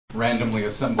randomly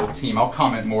assembled team. I'll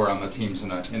comment more on the teams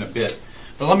in a bit.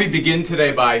 But let me begin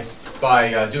today by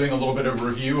doing a little bit of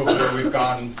review of where we've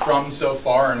gone from so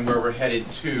far and where we're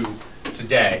headed to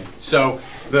today. So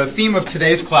the theme of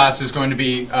today's class is going to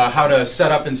be how to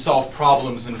set up and solve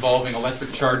problems involving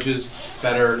electric charges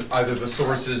that are either the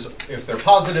sources if they're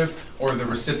positive or the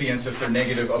recipients if they're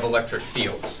negative of electric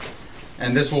fields.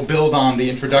 And this will build on the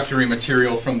introductory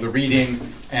material from the reading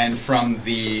and from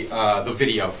the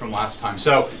video from last time.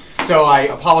 So I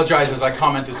apologize, as I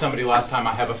commented to somebody last time,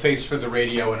 I have a face for the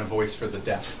radio and a voice for the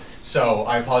deaf. So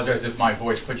I apologize if my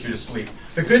voice puts you to sleep.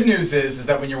 The good news is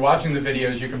that when you're watching the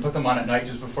videos, you can put them on at night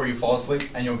just before you fall asleep,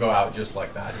 and you'll go out just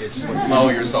like that. You just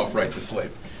lull yourself right to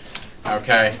sleep.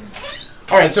 Okay.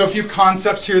 All right, so a few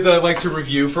concepts here that I'd like to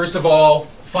review. First of all,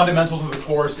 fundamental to the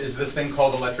course is this thing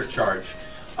called electric charge.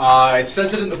 It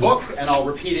says it in the book, and I'll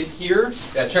repeat it here.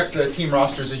 Check the team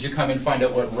rosters as you come in, find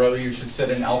out what row you should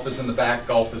sit in. Alpha's in the back,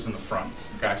 golf is in the front.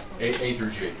 Okay, A through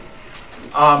G.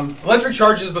 Electric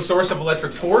charge is the source of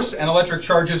electric force, and electric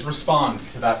charges respond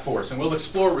to that force. And we'll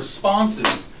explore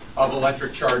responses of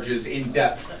electric charges in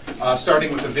depth,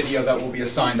 starting with a video that will be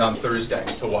assigned on Thursday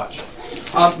to watch.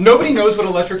 Nobody knows what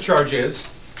electric charge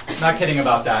is. Not kidding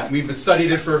about that. We've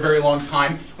studied it for a very long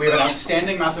time. We have an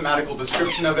outstanding mathematical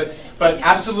description of it, but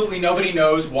absolutely nobody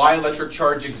knows why electric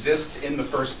charge exists in the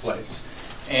first place,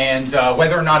 and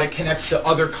whether or not it connects to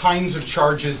other kinds of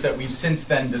charges that we've since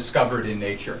then discovered in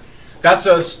nature. That's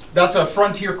a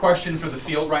frontier question for the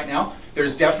field right now.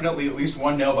 There's definitely at least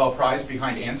one Nobel Prize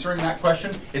behind answering that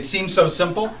question. It seems so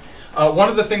simple. One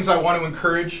of the things I want to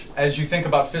encourage as you think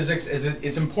about physics is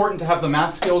it's important to have the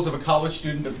math skills of a college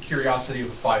student but the curiosity of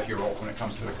a 5-year-old when it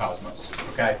comes to the cosmos.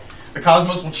 Okay? The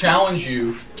cosmos will challenge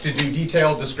you to do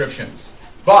detailed descriptions,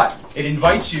 but it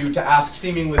invites you to ask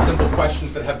seemingly simple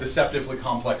questions that have deceptively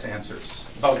complex answers.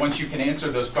 But once you can answer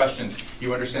those questions,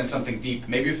 you understand something deep,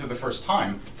 maybe for the first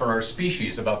time, for our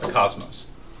species about the cosmos.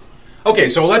 Okay,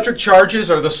 so electric charges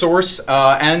are the source,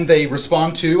 and they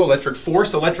respond to electric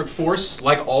force. Electric force,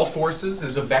 like all forces,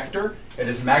 is a vector. It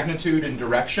is magnitude and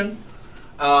direction.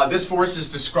 This force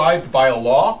is described by a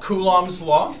law, Coulomb's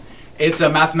law. It's a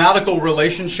mathematical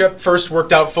relationship first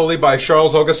worked out fully by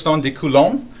Charles-Augustin de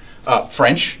Coulomb,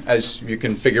 French, as you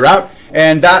can figure out.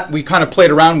 And that we kind of played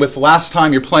around with last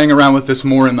time. You're playing around with this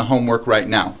more in the homework right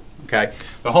now. Okay?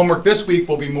 The homework this week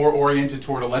will be more oriented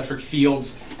toward electric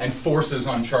fields and forces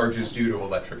on charges due to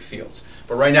electric fields.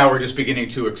 But right now we're just beginning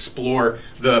to explore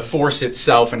the force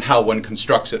itself and how one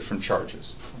constructs it from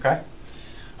charges. Okay?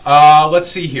 Let's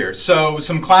see here. So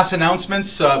some class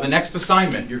announcements. The next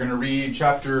assignment, you're going to read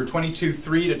chapter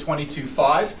 22.3 to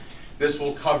 22.5. This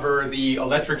will cover the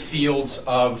electric fields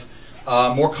of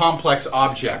more complex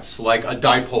objects like a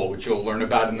dipole, which you'll learn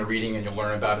about in the reading and you'll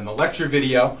learn about in the lecture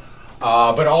video.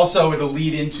 But also it'll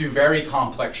lead into very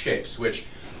complex shapes, which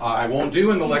I won't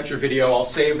do in the lecture video. I'll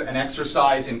save an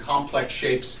exercise in complex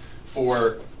shapes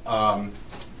for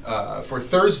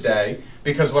Thursday,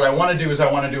 because what I want to do is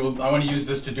I want to use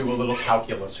this to do a little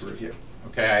calculus review.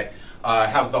 Okay, I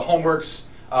have the homeworks.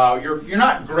 You're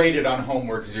not graded on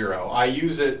homework 0. I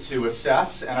use it to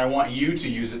assess, and I want you to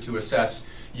use it to assess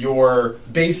your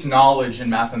base knowledge in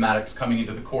mathematics coming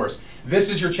into the course. This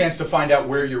is your chance to find out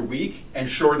where you're weak and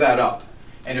shore that up.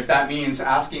 And if that means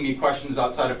asking me questions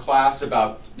outside of class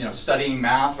about studying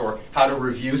math or how to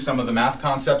review some of the math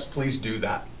concepts, please do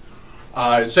that.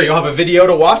 So you'll have a video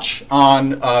to watch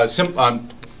on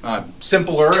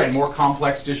simpler and more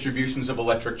complex distributions of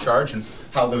electric charge and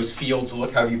how those fields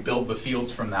look, how you build the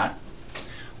fields from that.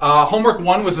 Homework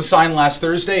 1 was assigned last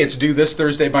Thursday. It's due this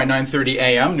Thursday by 9:30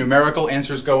 a.m. Numerical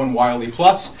answers go in Wiley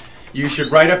Plus. You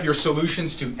should write up your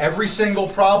solutions to every single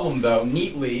problem, though,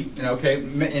 neatly,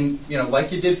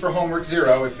 like you did for homework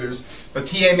 0. If the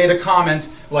TA made a comment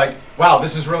like, wow,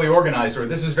 this is really organized, or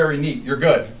this is very neat, you're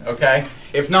good, okay?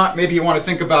 If not, maybe you want to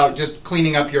think about just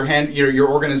cleaning up your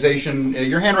organization.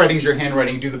 Your handwriting is your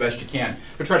handwriting, do the best you can.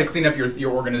 But try to clean up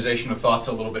your organization of thoughts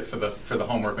a little bit for the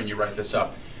homework when you write this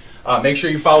up. Make sure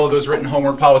you follow those written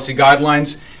homework policy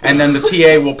guidelines, and then the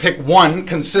TA will pick one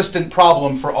consistent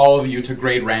problem for all of you to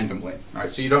grade randomly. All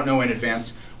right, so you don't know in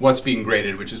advance what's being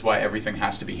graded, which is why everything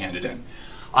has to be handed in.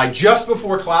 I just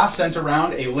before class sent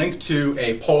around a link to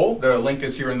a poll. The link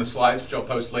is here in the slides, which I'll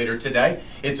post later today.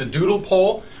 It's a doodle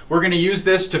poll. We're going to use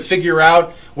this to figure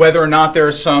out whether or not there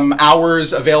are some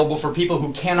hours available for people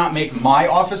who cannot make my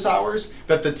office hours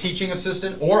that the teaching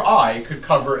assistant or I could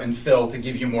cover and fill to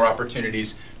give you more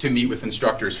opportunities to meet with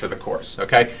instructors for the course.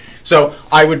 Okay? So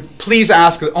I would please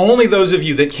ask that only those of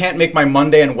you that can't make my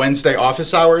Monday and Wednesday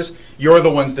office hours, you're the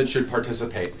ones that should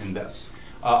participate in this.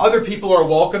 Other people are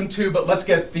welcome to, but let's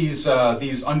get these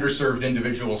underserved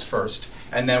individuals first,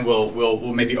 and then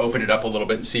we'll maybe open it up a little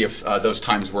bit and see if those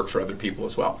times work for other people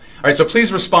as well. All right, so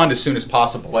please respond as soon as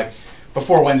possible. Like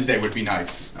before Wednesday would be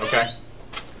nice. Okay.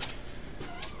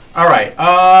 All right.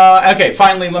 Okay.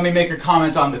 Finally, let me make a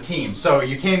comment on the team. So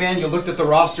you came in, you looked at the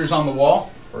rosters on the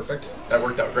wall. Perfect. That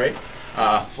worked out great.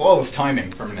 Flawless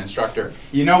timing from an instructor.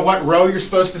 You know what row you're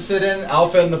supposed to sit in?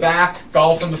 Alpha in the back,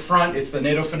 golf in the front. It's the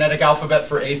NATO phonetic alphabet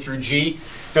for A through G.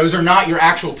 Those are not your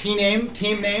actual team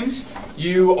names.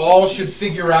 You all should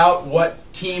figure out what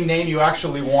team name you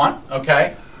actually want,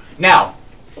 okay? Now,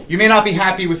 you may not be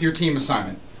happy with your team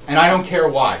assignment, and I don't care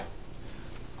why.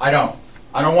 I don't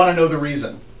want to know the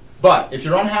reason. But if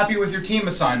you're unhappy with your team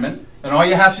assignment, then all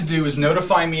you have to do is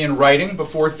notify me in writing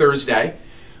before Thursday,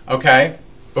 okay?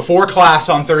 Before class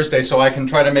on Thursday, so I can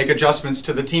try to make adjustments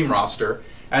to the team roster,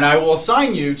 and I will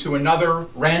assign you to another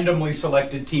randomly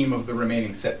selected team of the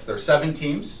remaining 6. There are 7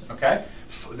 teams, okay?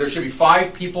 There should be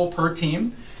 5 people per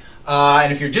team,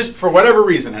 and if you're just, for whatever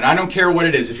reason, and I don't care what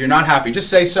it is, if you're not happy, just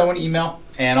say so in email,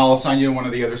 and I'll assign you to one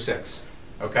of the other 6,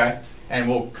 okay? And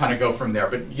we'll kind of go from there,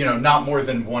 but you know, not more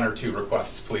than 1 or 2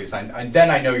 requests, please. Then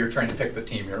I know you're trying to pick the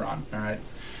team you're on, all right?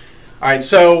 All right,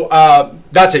 so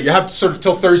that's it. You have to sort of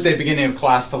till Thursday, beginning of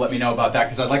class, to let me know about that,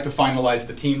 because I'd like to finalize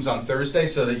the teams on Thursday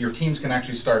so that your teams can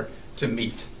actually start to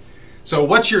meet. So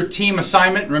what's your team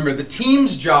assignment? Remember, the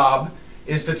team's job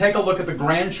is to take a look at the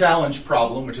Grand Challenge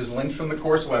problem, which is linked from the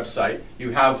course website.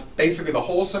 You have basically the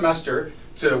whole semester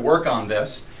to work on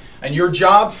this. And your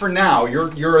job for now,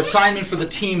 your assignment for the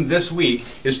team this week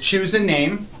is choose a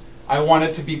name. I want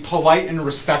it to be polite and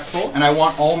respectful, and I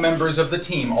want all members of the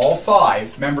team, all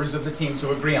 5 members of the team,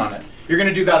 to agree on it. You're going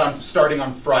to do that starting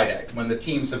on Friday, when the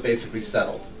teams have basically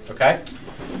settled, okay?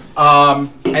 And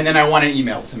then I want it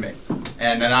emailed to me,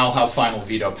 and then I'll have final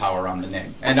veto power on the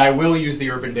name. And I will use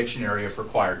the Urban Dictionary if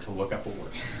required to look up a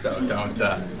word, so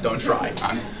don't try.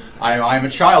 I'm a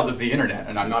child of the internet,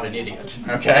 and I'm not an idiot,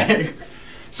 okay?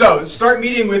 So start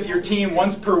meeting with your team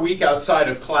once per week outside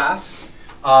of class.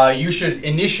 You should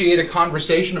initiate a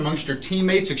conversation amongst your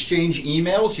teammates, exchange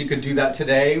emails. You could do that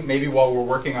today, maybe while we're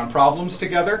working on problems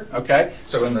together, okay?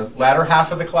 So in the latter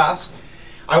half of the class.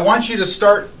 I want you to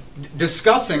start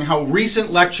discussing how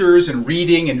recent lectures and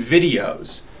reading and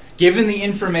videos, given the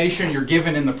information you're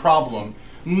given in the problem,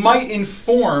 might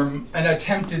inform an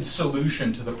attempted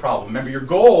solution to the problem. Remember, your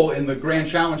goal in the Grand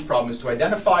Challenge problem is to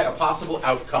identify a possible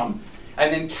outcome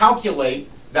and then calculate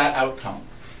that outcome.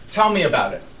 Tell me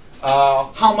about it.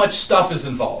 How much stuff is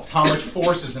involved? How much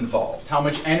force is involved? How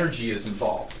much energy is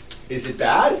involved? Is it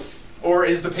bad? Or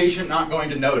is the patient not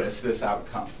going to notice this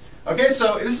outcome? Okay,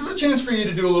 so this is a chance for you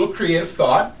to do a little creative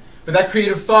thought, but that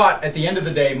creative thought at the end of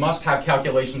the day must have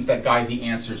calculations that guide the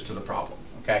answers to the problem,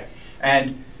 okay?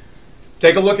 And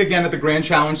take a look again at the Grand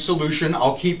Challenge solution.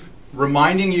 I'll keep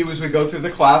reminding you as we go through the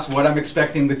class what I'm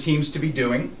expecting the teams to be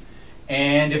doing.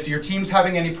 And if your team's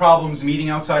having any problems meeting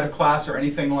outside of class or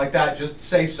anything like that, just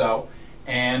say so,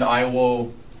 and I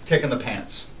will kick in the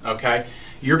pants, okay?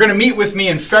 You're going to meet with me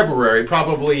in February,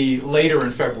 probably later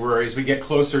in February as we get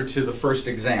closer to the first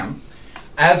exam,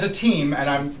 as a team, and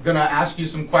I'm going to ask you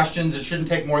some questions. It shouldn't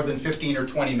take more than 15 or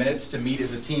 20 minutes to meet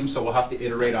as a team, so we'll have to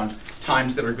iterate on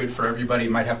times that are good for everybody.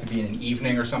 It might have to be in an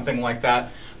evening or something like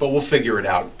that, but we'll figure it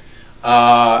out.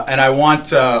 And I want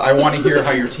to hear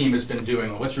how your team has been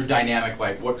doing. What's your dynamic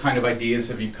like? What kind of ideas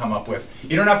have you come up with?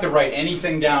 You don't have to write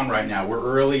anything down right now. We're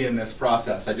early in this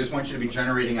process. I just want you to be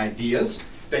generating ideas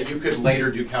that you could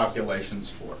later do calculations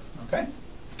for, okay?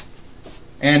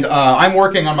 And I'm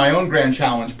working on my own Grand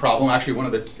Challenge problem. Actually, one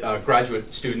of the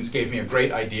graduate students gave me a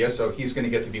great idea, so he's going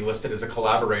to get to be listed as a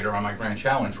collaborator on my Grand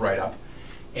Challenge write-up.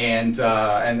 And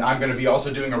I'm going to be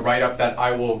also doing a write-up that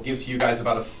I will give to you guys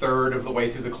about 1/3 of the way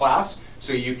through the class,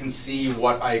 so you can see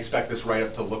what I expect this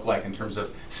write-up to look like in terms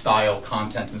of style,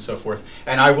 content, and so forth.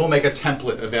 And I will make a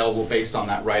template available based on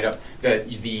that write-up that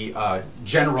the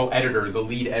general editor, the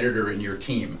lead editor in your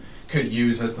team, could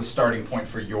use as the starting point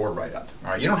for your write-up.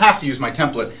 All right, you don't have to use my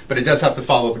template, but it does have to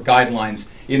follow the guidelines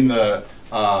in the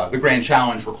Grand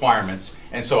Challenge requirements.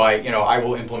 And so I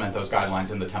will implement those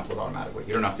guidelines in the template automatically.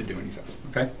 You don't have to do anything,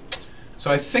 okay? So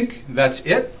I think that's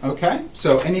it, okay?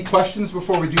 So any questions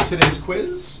before we do today's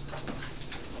quiz?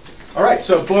 All right,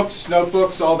 so books,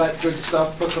 notebooks, all that good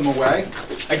stuff, put them away.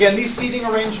 Again, these seating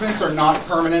arrangements are not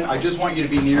permanent. I just want you to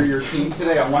be near your team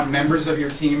today. I want members of your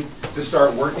team to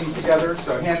start working together.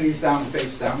 So hand these down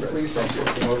face down, please. Don't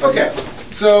flip them over. Okay,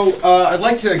 so I'd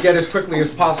like to get as quickly as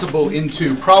possible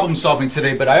into problem solving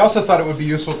today, but I also thought it would be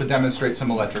useful to demonstrate some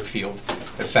electric field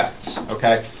effects,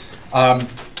 okay?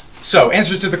 So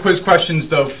answers to the quiz questions,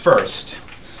 though, first.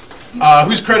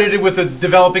 Who's credited with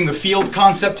developing the field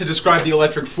concept to describe the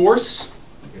electric force?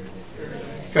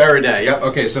 Faraday, yep,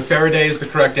 okay, so Faraday is the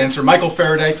correct answer. Michael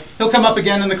Faraday, he'll come up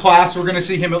again in the class. We're going to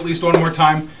see him at least one more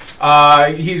time.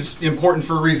 He's important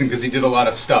for a reason because he did a lot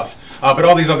of stuff, but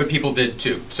all these other people did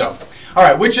too. So, all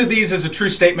right, which of these is a true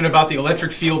statement about the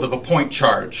electric field of a point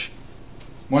charge?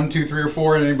 1, 2, 3, or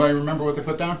 4, and anybody remember what they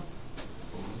put down?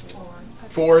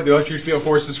 4, the electric field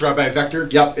force described by a vector?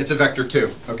 Yep, it's a vector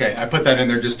too. Okay, I put that in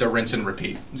there just to rinse and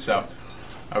repeat. So,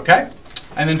 okay.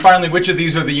 And then finally, which of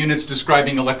these are the units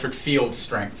describing electric field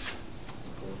strength?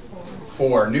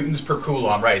 4, newtons per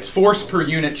coulomb, right. It's force per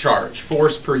unit charge,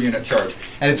 force per unit charge.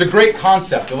 And it's a great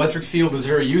concept. Electric field is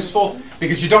very useful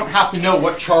because you don't have to know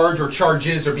what charge or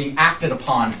charges are being acted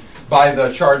upon by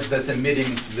the charge that's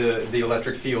emitting the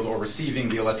electric field or receiving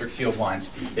the electric field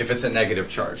lines if it's a negative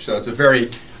charge. So it's a very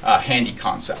handy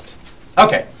concept.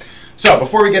 Okay, so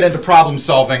before we get into problem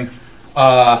solving,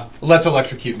 let's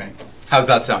electrocute me. How's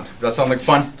that sound? Does that sound like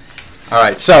fun? All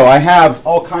right, so I have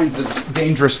all kinds of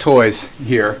dangerous toys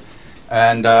here,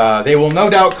 and they will no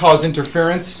doubt cause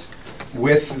interference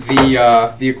with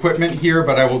the equipment here,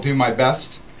 but I will do my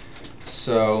best.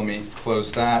 So let me close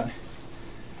that,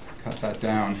 cut that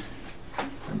down,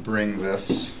 and bring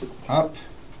this up.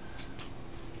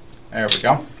 There we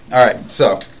go. All right,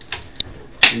 so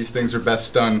these things are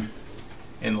best done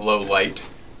in low light.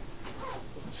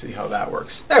 Let's see how that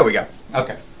works. There we go.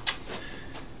 Okay.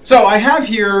 So I have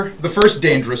here the first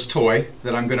dangerous toy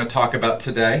that I'm going to talk about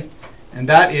today, and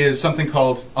that is something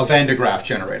called a Van de Graaff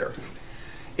generator.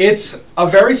 It's a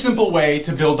very simple way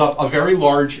to build up a very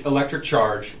large electric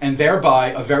charge and thereby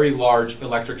a very large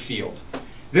electric field.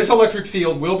 This electric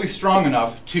field will be strong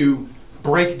enough to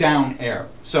break down air.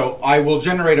 So I will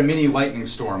generate a mini lightning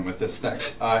storm with this thing.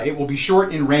 It will be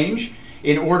short in range.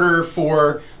 In order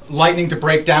for lightning to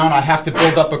break down, I have to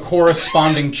build up a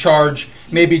corresponding charge,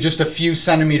 maybe just a few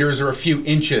centimeters or a few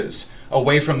inches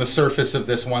away from the surface of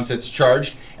this once it's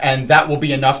charged, and that will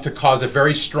be enough to cause a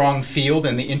very strong field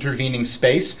in the intervening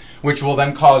space, which will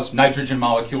then cause nitrogen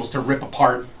molecules to rip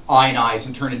apart, ionize,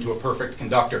 and turn into a perfect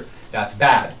conductor. That's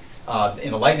bad.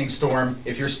 In a lightning storm,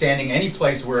 if you're standing any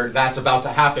place where that's about to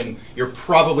happen, you're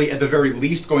probably at the very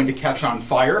least going to catch on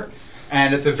fire,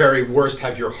 and at the very worst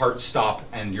have your heart stop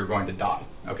and you're going to die.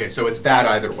 Okay, so it's bad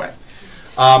either way.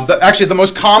 Actually, the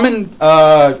most common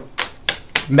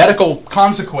medical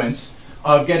consequence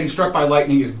of getting struck by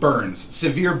lightning is burns,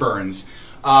 severe burns.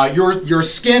 Your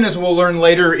skin, as we'll learn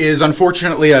later, is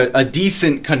unfortunately a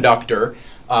decent conductor.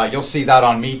 You'll see that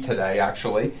on me today,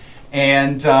 actually.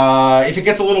 And if it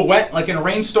gets a little wet, like in a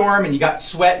rainstorm, and you got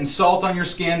sweat and salt on your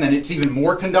skin, then it's even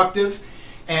more conductive.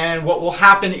 And what will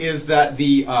happen is that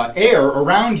the air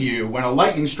around you, when a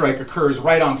lightning strike occurs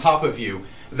right on top of you,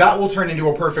 that will turn into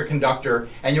a perfect conductor,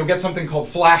 and you'll get something called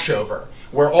flashover,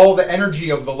 where all the energy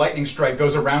of the lightning strike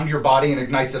goes around your body and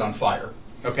ignites it on fire.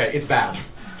 Okay, it's bad.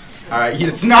 All right,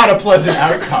 it's not a pleasant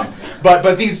outcome.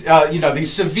 But these,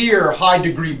 these severe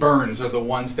high-degree burns are the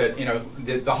ones that,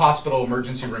 the hospital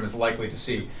emergency room is likely to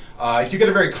see. If you get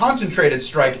a very concentrated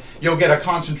strike, you'll get a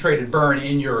concentrated burn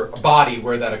in your body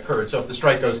where that occurred. So if the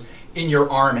strike goes in your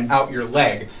arm and out your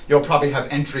leg, you'll probably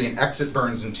have entry and exit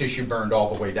burns and tissue burned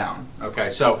all the way down. Okay,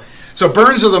 so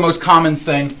burns are the most common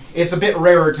thing. It's a bit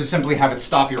rarer to simply have it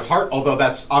stop your heart, although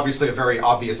that's obviously a very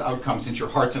obvious outcome since your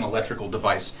heart's an electrical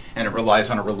device and it relies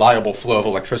on a reliable flow of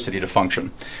electricity to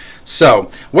function. So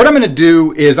what I'm going to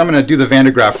do is I'm going to do the Van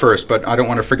de Graaff first, but I don't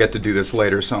want to forget to do this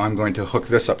later, so I'm going to hook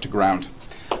this up to ground.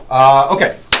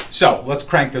 Okay, so let's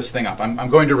crank this thing up. I'm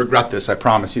going to regret this, I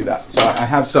promise you that. So I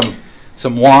have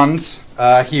some wands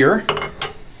here.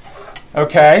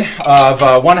 Okay,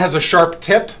 one has a sharp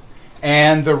tip,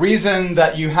 and the reason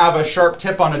that you have a sharp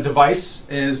tip on a device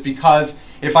is because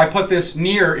if I put this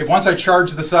once I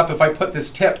charge this up, if I put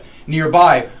this tip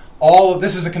nearby,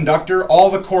 this is a conductor, all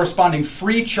the corresponding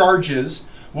free charges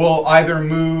will either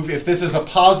move. If this is a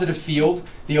positive field,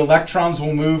 the electrons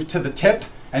will move to the tip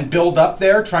and build up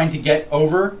there, trying to get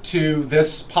over to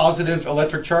this positive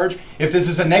electric charge. If this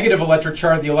is a negative electric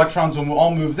charge, the electrons will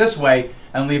all move this way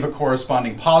and leave a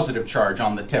corresponding positive charge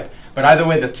on the tip. But either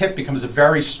way, the tip becomes a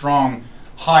very strong,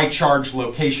 high charge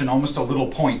location, almost a little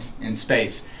point in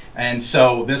space. And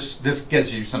so this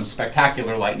gives you some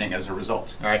spectacular lightning as a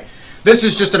result. All right. This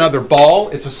is just another ball.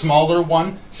 It's a smaller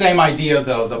one. Same idea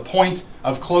though. The point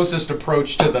of closest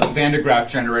approach to the Van de Graaff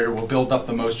generator will build up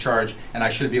the most charge, and I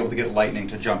should be able to get lightning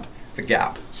to jump the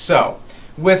gap. So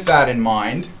with that in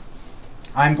mind,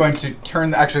 I'm going to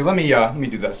turn, actually let me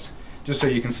do this, just so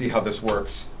you can see how this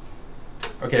works.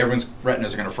 Okay, everyone's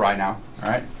retinas are going to fry now. All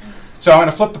right. So I'm going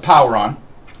to flip the power on.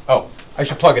 Oh, I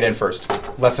should plug it in first.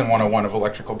 Lesson 101 of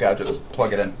electrical gadgets.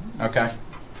 Plug it in. Okay.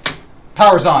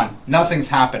 Power's on. Nothing's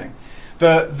happening.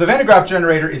 The Van de Graaff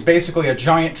generator is basically a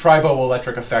giant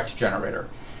triboelectric effect generator.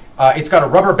 It's got a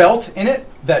rubber belt in it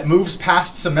that moves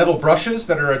past some metal brushes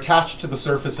that are attached to the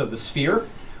surface of the sphere.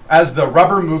 As the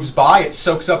rubber moves by, it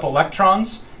soaks up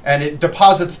electrons and it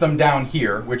deposits them down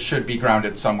here, which should be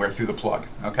grounded somewhere through the plug.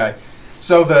 Okay,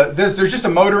 so there's just a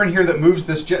motor in here that moves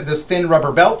this thin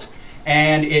rubber belt,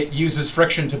 and it uses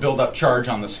friction to build up charge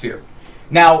on the sphere.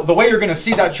 Now, the way you're going to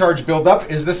see that charge build up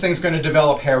is this thing's going to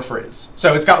develop hair frizz.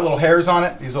 So it's got little hairs on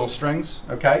it, these little strings.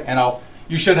 Okay, and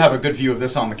you should have a good view of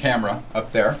this on the camera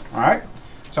up there. All right,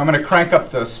 so I'm going to crank up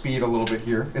the speed a little bit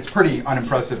here. It's pretty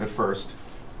unimpressive at first.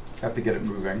 Have to get it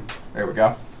moving. There we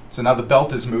go. So now the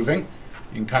belt is moving.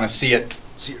 You can kind of see it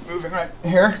moving right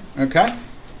here. Okay,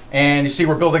 and you see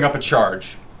we're building up a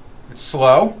charge. It's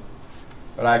slow,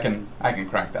 but I can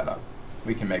crank that up.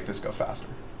 We can make this go faster.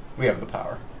 We have the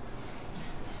power.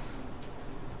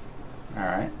 All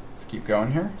right, let's keep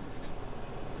going here.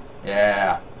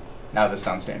 Yeah, now this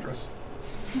sounds dangerous.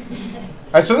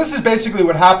 All right, so this is basically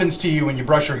what happens to you when you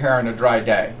brush your hair on a dry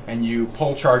day and you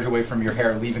pull charge away from your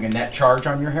hair, leaving a net charge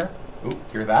on your hair. Ooh,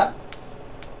 hear that?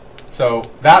 So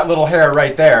that little hair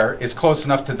right there is close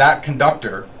enough to that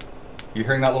conductor. You're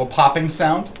hearing that little popping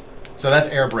sound? So that's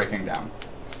air breaking down.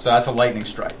 So that's a lightning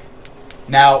strike.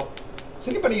 Now, is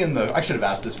anybody in the, I should have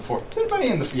asked this before, is anybody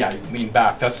in the, yeah, you lean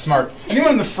back, that's smart.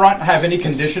 Anyone in the front have any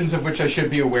conditions of which I should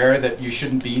be aware that you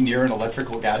shouldn't be near an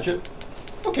electrical gadget?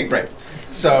 Okay, great.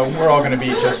 So we're all going to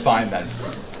be just fine then.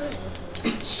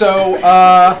 So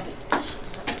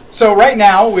right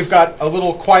now we've got a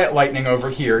little quiet lightning over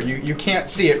here. You can't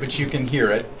see it, but you can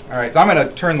hear it. All right, so I'm going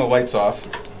to turn the lights off.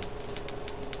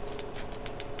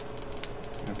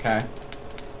 Okay.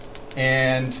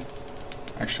 And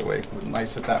actually, it would be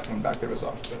nice if that one back there was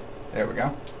off. But there we go.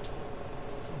 Let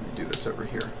me do this over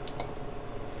here.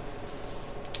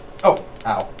 Oh,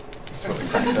 ow. Let's really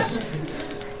crank this.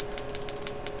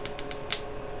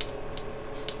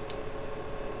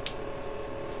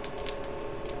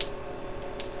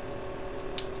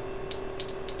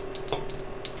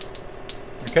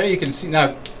 Okay, you can see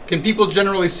now. Can people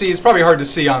generally see? It's probably hard to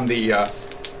see on the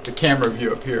camera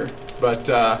view up here, but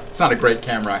it's not a great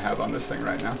camera I have on this thing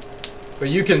right now. But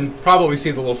you can probably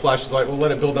see the little flashes light. We'll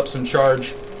let it build up some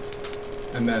charge,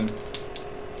 and then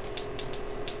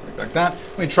like that.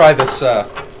 Let me try this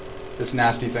this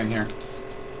nasty thing here.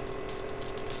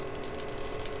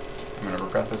 I'm gonna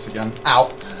regret this again.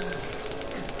 Ow!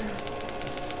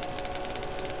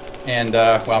 And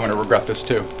well, I'm gonna regret this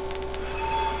too.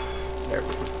 There.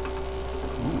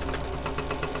 Ooh.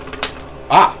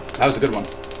 Ah, that was a good one.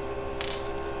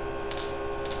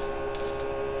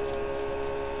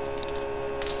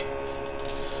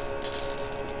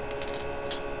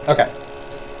 Okay,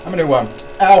 I'm gonna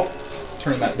ow,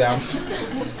 turn that down.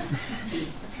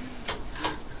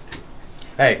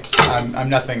 Hey, I'm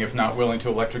nothing if not willing to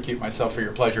electrocute myself for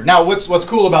your pleasure. Now, what's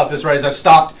cool about this, right, is I've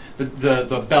stopped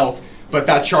the belt, but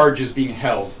that charge is being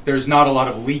held. There's not a lot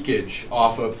of leakage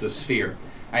off of the sphere,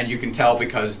 and you can tell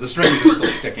because the strings are still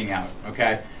sticking out,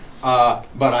 okay?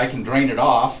 But I can drain it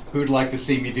off. Who'd like to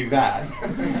see me do that?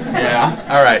 Yeah?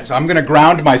 All right, so I'm going to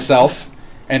ground myself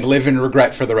and live in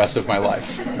regret for the rest of my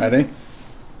life. Ready?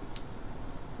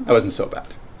 That wasn't so bad,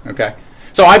 okay?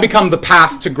 So I become the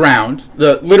path to ground.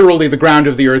 Literally, the ground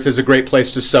of the Earth is a great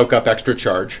place to soak up extra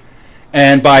charge.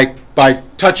 And by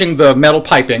touching the metal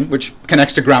piping, which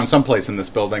connects to ground someplace in this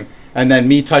building, and then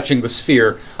me touching the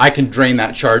sphere, I can drain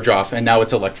that charge off, and now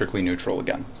it's electrically neutral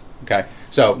again. Okay,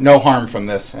 so no harm from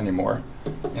this anymore,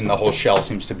 and the whole shell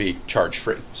seems to be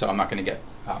charge-free, so I'm not going to get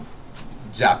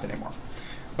zapped anymore.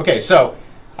 Okay, so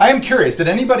I am curious, did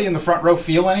anybody in the front row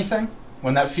feel anything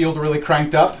when that field really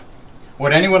cranked up?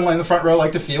 Would anyone in the front row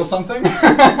like to feel something?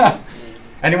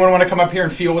 Anyone want to come up here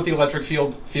and feel what the electric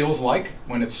field feels like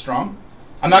when it's strong?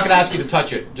 I'm not going to ask you to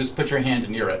touch it. Just put your hand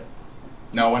near it.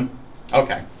 No one?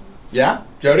 Okay. Yeah?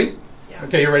 Jody? Yeah.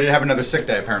 Okay, you're ready to have another sick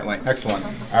day, apparently. Excellent.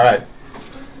 All right.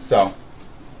 So,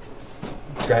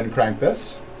 let's go ahead and crank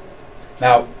this.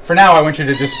 Now, for now, I want you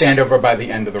to just stand over by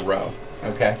the end of the row.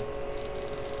 Okay?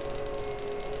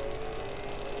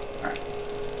 All right.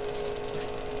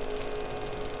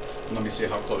 Let me see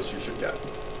how close you should get.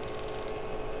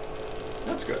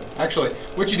 That's good. Actually,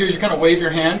 what you do is you kind of wave your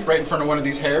hand right in front of one of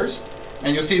these hairs,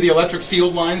 and you'll see the electric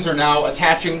field lines are now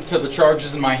attaching to the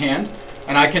charges in my hand,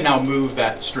 and I can now move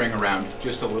that string around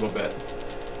just a little bit.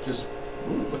 Just,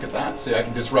 ooh, look at that. See, I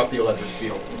can disrupt the electric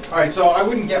field. All right, so I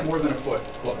wouldn't get more than a foot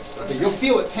close. Okay, you'll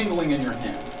feel it tingling in your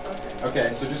hand.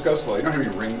 Okay, so just go slow. You don't have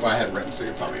any ring. Well, I had rings, so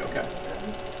you're probably okay.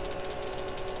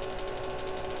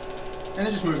 And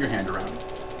then just move your hand around.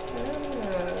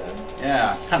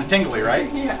 Yeah, kind of tingly,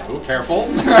 right? Yeah. Ooh, careful.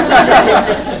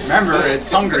 Remember,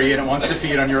 it's hungry and it wants to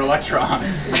feed on your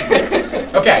electrons.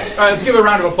 Okay, let's give a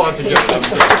round of applause to Joe.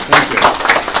 Thank you.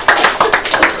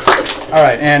 All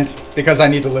right, and because I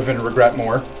need to live in regret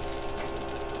more.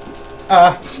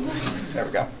 There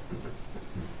we go.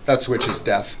 That switch is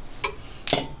death.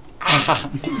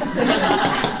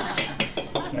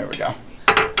 There we go.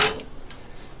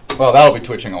 Well, that'll be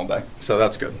twitching all day, so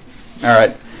that's good. All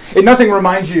right. Nothing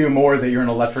reminds you more that you're an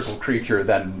electrical creature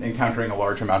than encountering a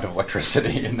large amount of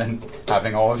electricity and then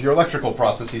having all of your electrical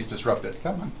processes disrupted.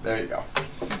 Come on, there you go.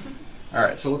 All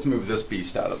right, so let's move this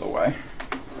beast out of the way.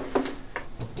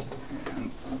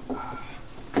 And,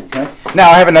 okay. Now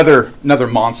I have another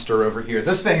monster over here.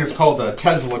 This thing is called a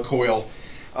Tesla coil.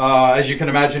 As you can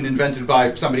imagine, invented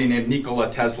by somebody named Nikola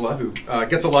Tesla, who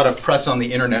gets a lot of press on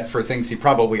the internet for things he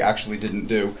probably actually didn't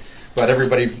do. But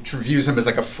everybody views him as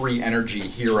like a free energy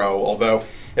hero, although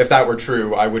if that were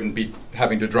true, I wouldn't be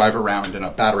having to drive around in a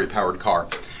battery-powered car.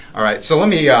 All right, so let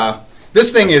me,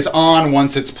 this thing is on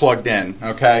once it's plugged in,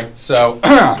 okay? So,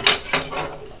 okay,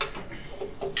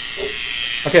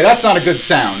 that's not a good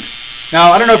sound.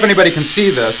 Now, I don't know if anybody can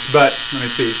see this, but let me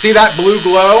see. See that blue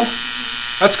glow?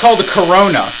 That's called a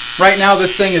corona. Right now,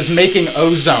 this thing is making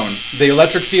ozone. The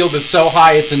electric field is so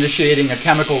high, it's initiating a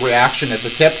chemical reaction at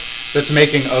the tip that's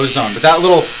making ozone. But that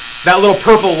little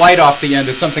purple light off the end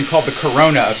is something called the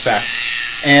corona effect.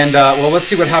 And, well, let's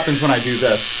see what happens when I do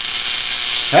this.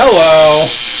 Hello.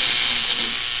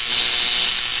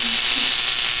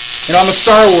 You know, I'm a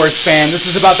Star Wars fan.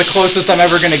 This is about the closest I'm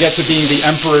ever going to get to being the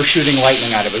Emperor shooting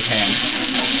lightning out of his hand.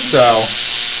 So,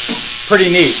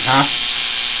 pretty neat, huh?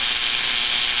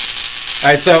 All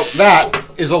right, so that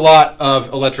is a lot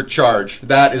of electric charge.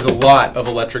 That is a lot of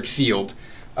electric field.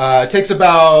 It takes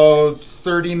about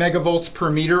 30 megavolts per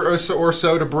meter or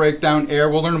so to break down air.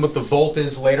 We'll learn what the volt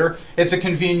is later. It's a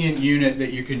convenient unit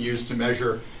that you can use to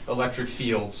measure electric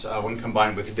fields when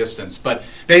combined with distance. But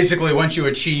basically, once you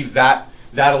achieve that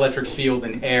electric field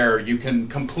in air, you can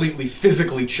completely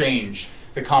physically change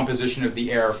the composition of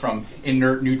the air from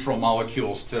inert neutral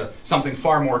molecules to something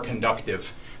far more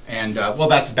conductive. And, well,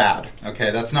 that's bad, okay?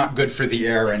 That's not good for the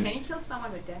air. So can you kill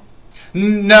someone with that?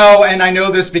 No, and I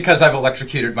know this because I've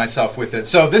electrocuted myself with it.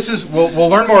 So this is, we'll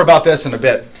learn more about this in a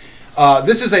bit.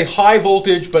 This is a high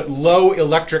voltage but low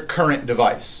electric current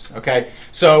device, okay?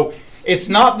 So it's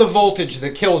not the voltage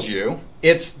that kills you.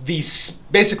 It's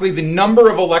basically the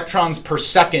number of electrons per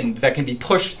second that can be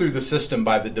pushed through the system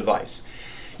by the device.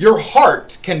 Your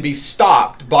heart can be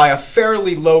stopped by a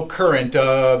fairly low current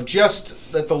of just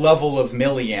at the level of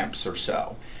milliamps or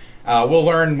so. We'll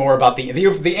learn more about the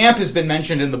amp has been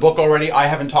mentioned in the book already. I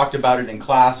haven't talked about it in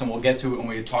class, and we'll get to it when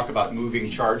we talk about moving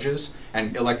charges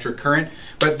and electric current.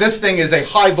 But this thing is a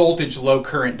high voltage, low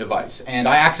current device, and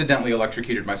I accidentally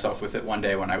electrocuted myself with it one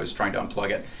day when I was trying to unplug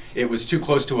it. It was too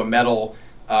close to a metal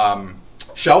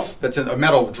shelf that's in a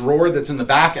metal drawer that's in the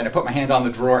back, and I put my hand on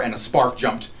the drawer, and a spark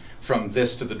jumped from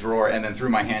this to the drawer, and then through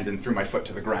my hand and through my foot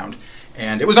to the ground.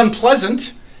 And it was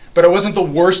unpleasant, but it wasn't the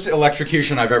worst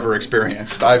electrocution I've ever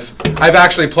experienced. I've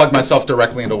actually plugged myself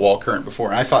directly into wall current before,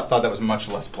 and I thought that was much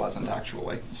less pleasant,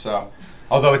 actually. So,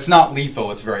 although it's not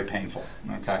lethal, it's very painful.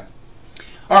 Okay.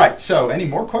 All right, so any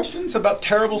more questions about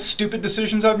terrible, stupid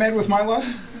decisions I've made with my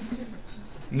life?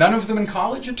 None of them in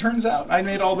college, it turns out. I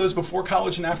made all those before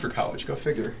college and after college. Go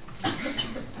figure.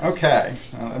 Okay,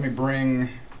 let me bring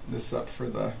this up for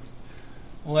the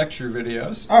lecture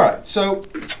videos. All right, so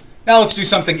now let's do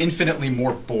something infinitely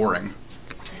more boring.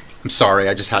 I'm sorry,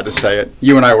 I just had to say it.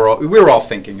 You and I were all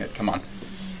thinking it. Come on.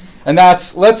 And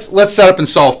that's let's set up and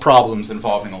solve problems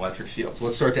involving electric fields.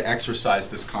 Let's start to exercise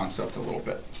this concept a little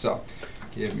bit. So,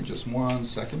 give me just 1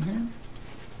 second here.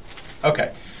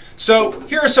 Okay. So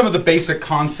here are some of the basic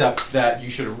concepts that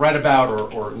you should have read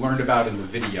about or learned about in the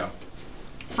video.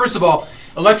 First of all,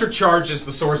 electric charge is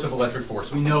the source of electric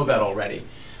force. We know that already.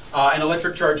 And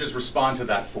electric charges respond to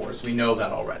that force. We know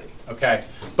that already. Okay?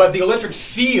 But the electric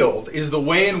field is the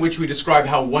way in which we describe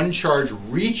how one charge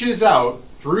reaches out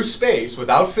through space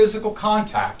without physical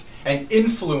contact and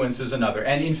influences another.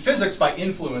 And in physics, by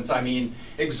influence, I mean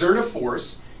exert a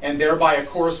force and thereby a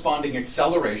corresponding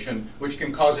acceleration, which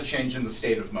can cause a change in the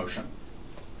state of motion.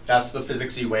 That's the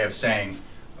physicsy way of saying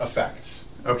effects.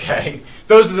 Okay?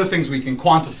 Those are the things we can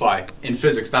quantify in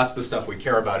physics. That's the stuff we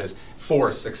care about, is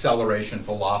force, acceleration,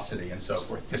 velocity, and so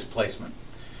forth, displacement.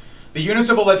 The units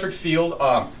of electric field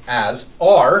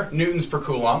are newtons per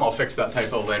coulomb. I'll fix that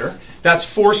typo later. That's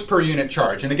force per unit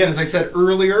charge. And again, as I said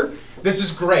earlier, this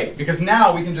is great because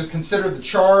now we can just consider the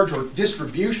charge or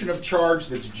distribution of charge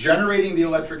that's generating the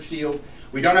electric field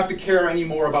We don't have to care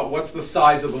anymore about what's the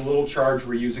size of the little charge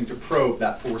we're using to probe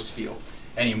that force field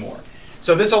anymore.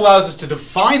 So this allows us to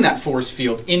define that force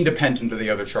field independent of the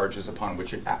other charges upon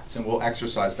which it acts, and we'll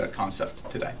exercise that concept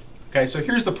today. Okay, so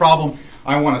here's the problem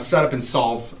I want to set up and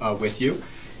solve with you.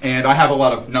 And I have a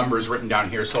lot of numbers written down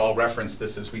here, so I'll reference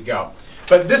this as we go.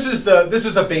 But this is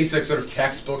a basic sort of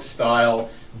textbook style,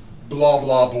 blah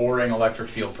blah boring electric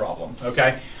field problem.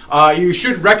 Okay, you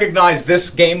should recognize this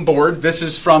game board. This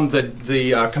is from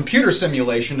the computer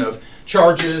simulation of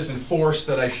charges and force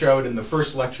that I showed in the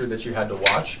first lecture that you had to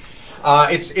watch.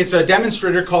 It's a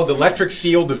demonstrator called Electric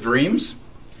Field of Dreams.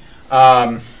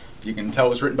 You can tell it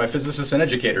was written by physicists and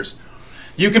educators.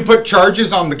 You can put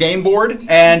charges on the game board,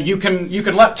 and you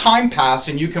can let time pass,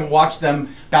 and you can watch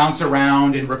them bounce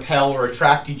around and repel or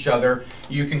attract each other.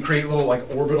 You can create little like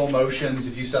orbital motions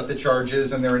if you set the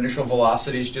charges and their initial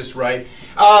velocities just right.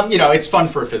 You know, it's fun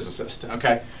for a physicist.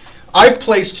 Okay, I've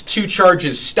placed two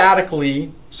charges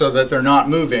statically so that they're not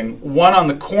moving. One on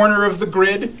the corner of the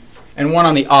grid, and one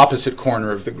on the opposite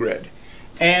corner of the grid.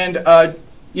 And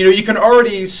you know, you can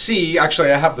already see, actually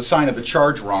I have the sign of the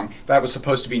charge wrong. That was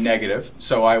supposed to be negative,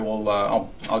 so I will,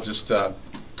 I'll just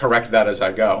correct that as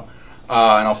I go,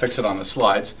 and I'll fix it on the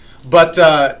slides. But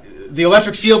the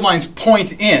electric field lines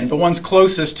point in, the ones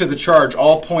closest to the charge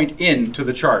all point in to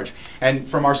the charge. And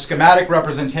from our schematic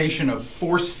representation of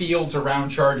force fields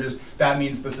around charges, that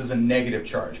means this is a negative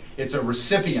charge. It's a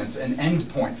recipient, an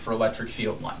endpoint for electric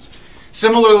field lines.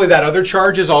 Similarly, that other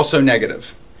charge is also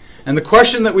negative. And the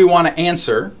question that we want to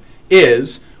answer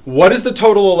is, what is the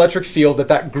total electric field at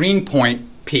that green point,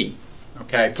 P?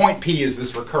 Okay, point P is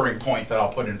this recurring point that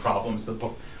I'll put in problems. The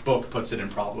book puts it in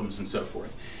problems and so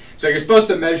forth. So you're supposed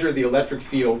to measure the electric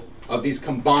field of these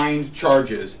combined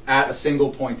charges at a single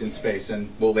point in space, and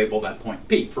we'll label that point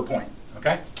P for point.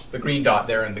 Okay, the green dot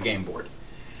there in the game board.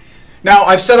 Now,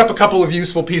 I've set up a couple of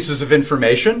useful pieces of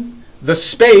information. The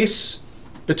space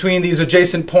between these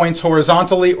adjacent points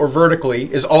horizontally or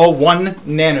vertically is all 1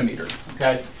 nanometer.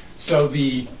 Okay, so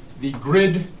the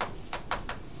grid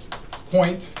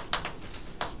point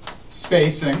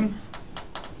spacing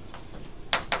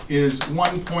is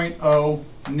 1.0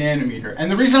 nanometer. And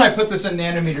the reason I put this in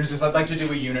nanometers is I'd like to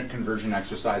do a unit conversion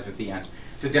exercise at the end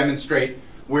to demonstrate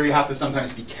where you have to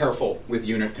sometimes be careful with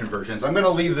unit conversions. I'm going to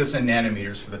leave this in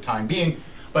nanometers for the time being,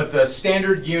 but the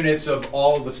standard units of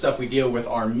all of the stuff we deal with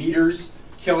are meters,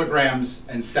 kilograms,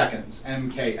 and seconds,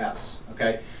 MKS.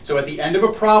 Okay? So at the end of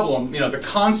a problem, you know, the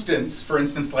constants, for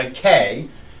instance, like K,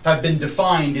 have been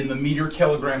defined in the meter,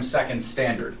 kilogram, second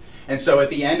standard. And so at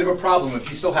the end of a problem, if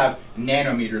you still have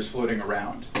nanometers floating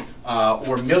around,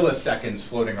 or milliseconds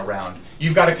floating around,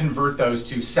 you've got to convert those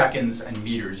to seconds and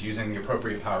meters using the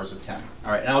appropriate powers of 10.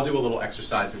 All right, and I'll do a little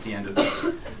exercise at the end of this.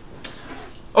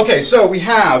 Okay, so we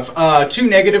have 2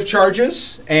 negative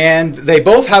charges, and they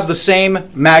both have the same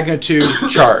magnitude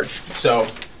charge. So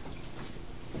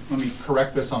let me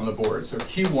correct this on the board. So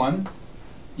Q1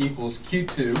 equals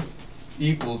Q2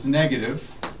 equals negative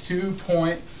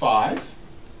 2.5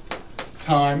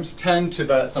 times 10 to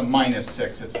the, it's a minus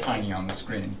 6, it's tiny on the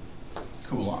screen,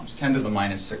 coulombs, 10 to the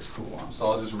minus 6 coulombs.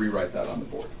 So I'll just rewrite that on the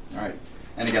board. All right.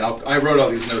 And again, I wrote all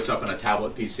these notes up on a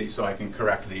tablet PC, so I can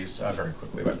correct these very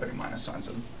quickly by putting minus signs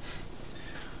in them.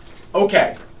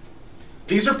 Okay,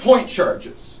 these are point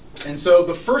charges. And so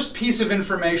the first piece of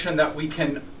information that we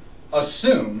can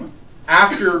assume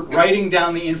after writing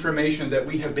down the information that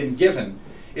we have been given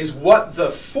is what the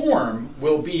form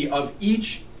will be of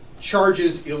each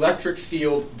charge's electric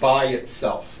field by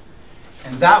itself.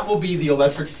 And that will be the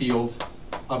electric field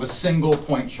of a single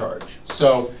point charge.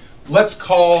 So let's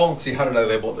see, how did I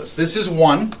label this? This is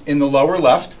 1 in the lower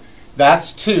left.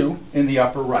 That's 2 in the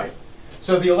upper right.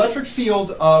 So the electric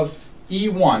field of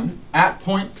E1 at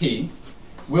point P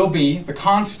will be the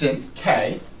constant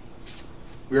K.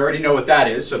 We already know what that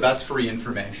is, so that's free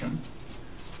information.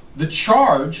 The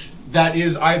charge that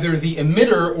is either the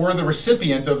emitter or the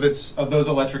recipient of those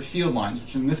electric field lines,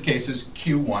 which in this case is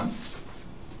Q1,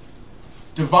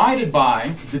 divided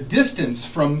by the distance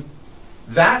from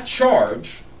that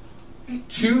charge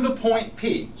to the point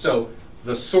P. So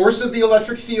the source of the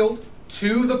electric field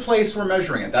to the place we're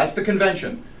measuring it. That's the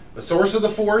convention. The source of the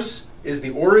force is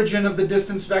the origin of the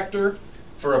distance vector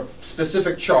for a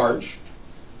specific charge.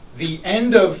 The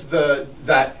end of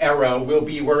that arrow will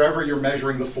be wherever you're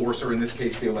measuring the force, or in this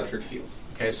case, the electric field.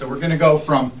 Okay, so we're going to go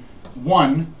from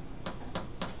 1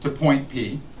 to point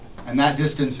P, and that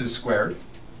distance is squared.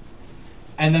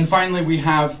 And then finally, we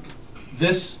have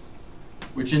this,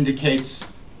 which indicates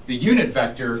the unit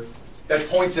vector that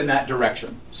points in that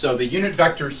direction. So the unit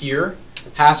vector here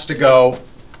has to go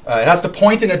It has to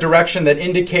point in a direction that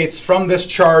indicates from this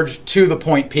charge to the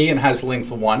point P and has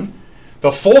length 1.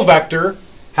 The full vector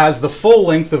has the full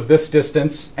length of this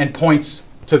distance and points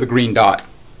to the green dot.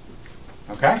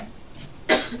 Okay?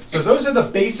 So those are the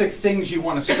basic things you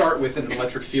want to start with in an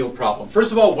electric field problem.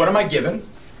 First of all, what am I given?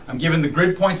 I'm given the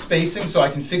grid point spacing so I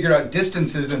can figure out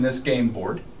distances in this game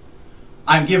board.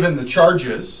 I'm given the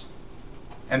charges,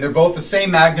 and they're both the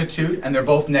same magnitude, and they're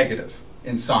both negative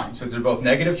in sign. So they're both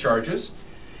negative charges.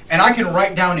 And I can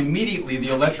write down immediately the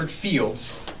electric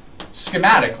fields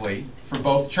schematically for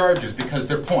both charges because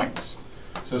they're points.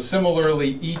 So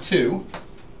similarly, E2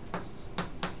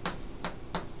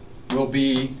 will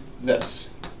be this.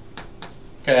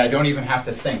 Okay, I don't even have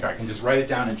to think. I can just write it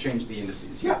down and change the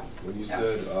indices. Yeah? When you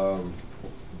said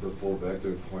the full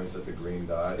vector points at the green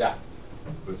dot, yeah.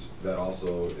 But that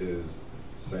also is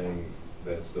saying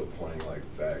that it's still pointing like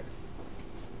back.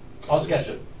 I'll sketch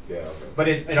it. Yeah, okay. But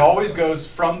it always goes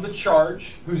from the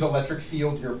charge, whose electric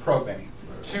field you're probing,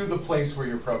 to the place where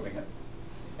you're probing it.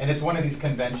 And it's one of these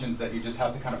conventions that you just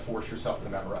have to kind of force yourself to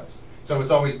memorize. So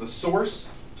it's always the source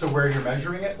to where you're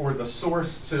measuring it, or the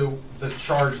source to the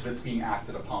charge that's being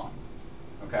acted upon.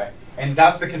 Okay? And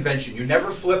that's the convention. You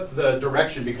never flip the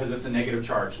direction because it's a negative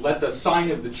charge. Let the sign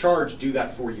of the charge do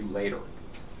that for you later.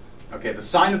 Okay, the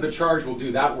sign of the charge will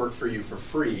do that work for you for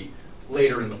free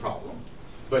later in the problem.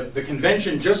 But the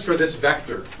convention just for this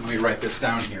vector, let me write this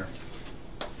down here,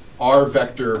 r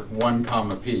vector 1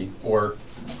 comma p, or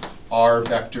r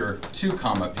vector 2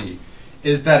 comma p,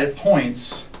 is that it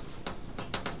points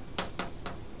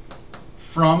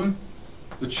from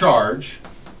the charge,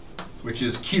 which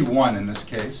is Q1 in this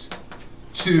case,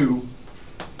 to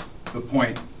the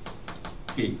point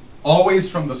P. Always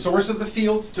from the source of the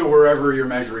field to wherever you're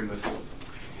measuring the field.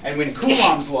 And when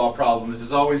Coulomb's law problems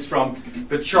is always from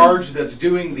the charge that's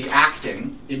doing the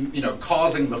acting,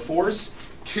 causing the force,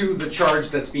 to the charge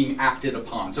that's being acted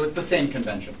upon. So it's the same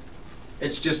convention.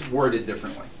 It's just worded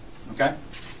differently. Okay?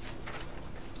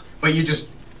 But you just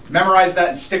memorize that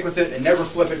and stick with it and never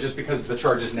flip it just because the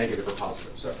charge is negative or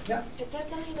positive. So yeah. It said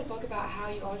something in the book about how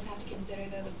you always have to consider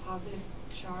the positive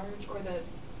charge or the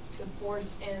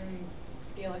force in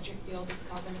the electric field that's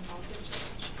causing the positive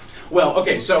charge. Well,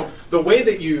 okay, so the way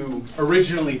that you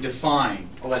originally define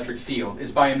electric field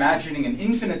is by imagining an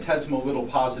infinitesimal little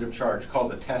positive charge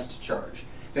called a test charge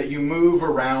that you move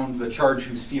around the charge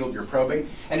whose field you're probing.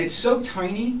 And it's so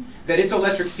tiny that its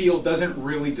electric field doesn't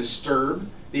really disturb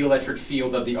the electric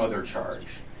field of the other charge.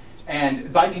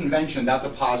 And by convention, that's a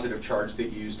positive charge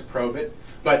that you use to probe it.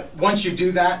 But once you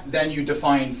do that, then you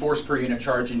define force per unit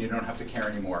charge and you don't have to care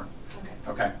anymore.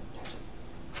 Okay. Okay?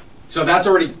 So that's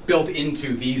already built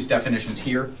into these definitions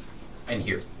here and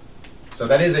here. So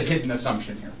that is a hidden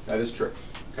assumption here. That is true.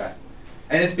 Okay.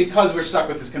 And it's because we're stuck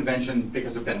with this convention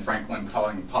because of Ben Franklin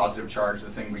calling positive charge the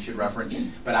thing we should reference.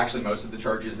 But actually most of the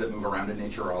charges that move around in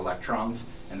nature are electrons,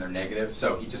 and they're negative.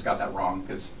 So he just got that wrong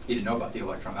because he didn't know about the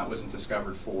electron. That wasn't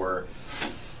discovered for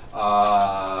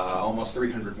almost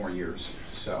 300 more years.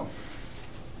 So,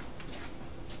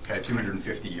 okay,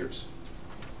 250 years.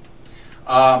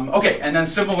 Okay, and then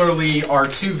similarly, our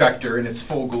 2 vector in its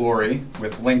full glory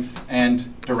with length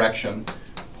and direction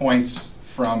points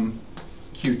from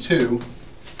Q2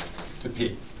 to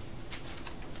P.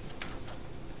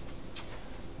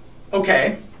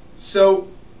 Okay, so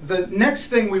the next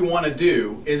thing we want to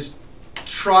do is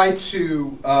try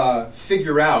to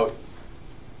figure out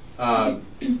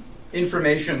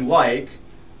information like,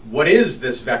 what is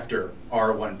this vector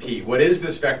R1P? What is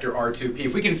this vector R2P?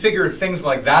 If we can figure things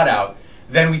like that out,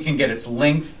 then we can get its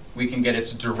length, we can get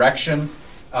its direction,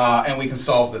 and we can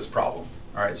solve this problem.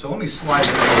 All right, so let me slide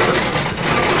this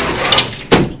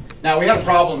over. Now, we had a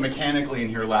problem mechanically in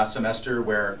here last semester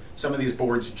where some of these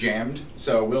boards jammed,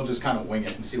 so we'll just kind of wing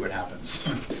it and see what happens.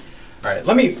 All right,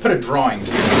 let me put a drawing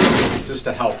here just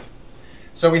to help.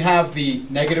 So we have the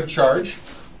negative charge,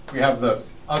 we have the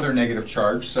other negative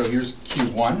charge, so here's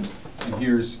Q1 and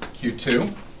here's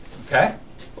Q2, okay?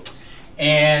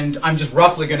 And I'm just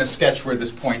roughly going to sketch where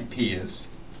this point P is,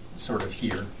 sort of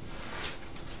here.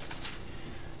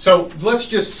 So let's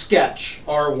just sketch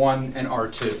R1 and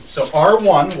R2. So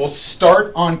R1 will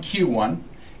start on Q1,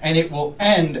 and it will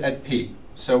end at P.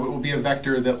 So it will be a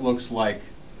vector that looks like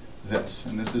this,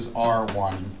 and this is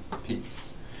R1P.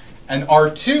 And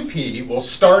R2P will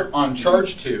start on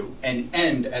charge 2 and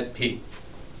end at P.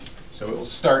 So it will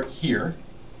start here,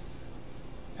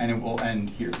 and it will end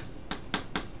here.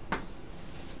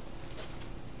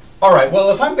 All right, well,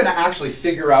 if I'm going to actually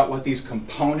figure out what these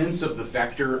components of the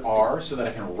vector are so that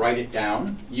I can write it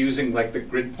down using like the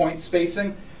grid point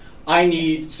spacing, I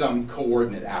need some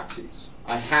coordinate axes.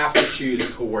 I have to choose a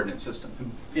coordinate system.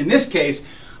 In this case,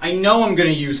 I know I'm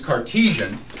going to use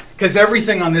Cartesian because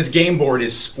everything on this game board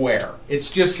is square. It's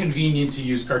just convenient to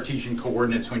use Cartesian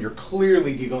coordinates when you're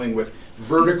clearly dealing with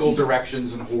vertical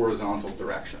directions and horizontal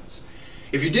directions.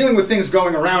 If you're dealing with things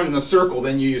going around in a circle,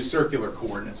 then you use circular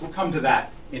coordinates. We'll come to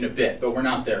that in a bit, but we're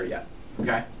not there yet.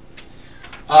 Okay?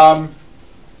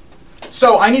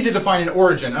 So I need to define an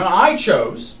origin. And I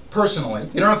chose, personally,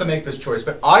 you don't have to make this choice,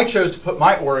 but I chose to put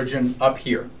my origin up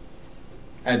here.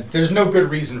 And there's no good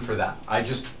reason for that. I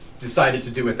just decided to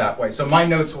do it that way. So my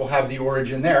notes will have the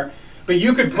origin there. But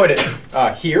you could put it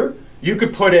here. You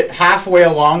could put it halfway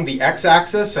along the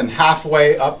x-axis and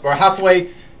halfway up, or halfway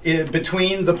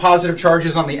between the positive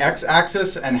charges on the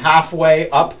x-axis and halfway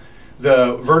up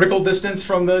the vertical distance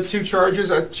from the two charges.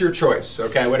 That's your choice,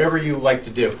 okay? Whatever you like to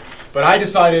do. But I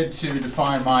decided to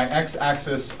define my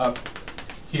x-axis up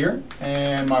here,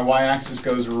 and my y-axis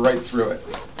goes right through it.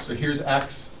 So here's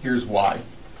x, here's y.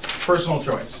 Personal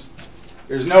choice.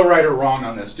 There's no right or wrong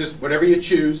on this. Just whatever you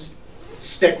choose,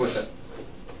 stick with it.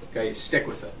 Okay, stick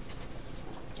with it.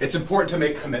 It's important to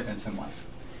make commitments in life.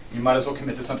 You might as well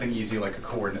commit to something easy like a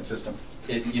coordinate system.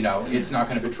 It's not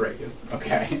going to betray you.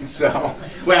 Okay, so,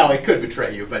 well, it could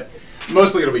betray you, but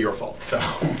mostly it'll be your fault.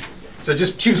 So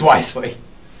just choose wisely.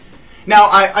 Now,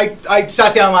 I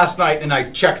sat down last night and I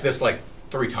checked this like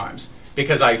 3 times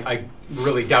because I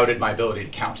really doubted my ability to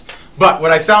count. But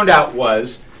what I found out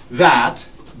was that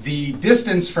the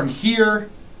distance from here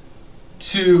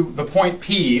to the point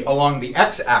P along the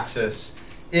x-axis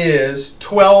is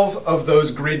 12 of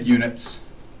those grid units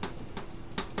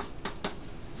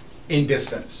in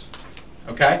distance,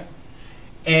 okay?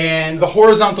 And the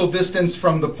horizontal distance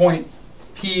from the point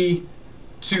P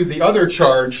to the other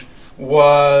charge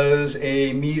was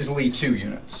a measly 2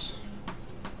 units.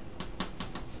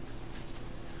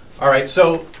 All right,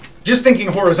 so just thinking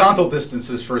horizontal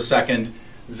distances for a second,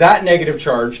 that negative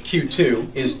charge,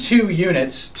 Q2, is 2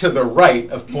 units to the right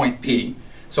of point P.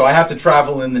 So I have to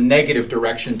travel in the negative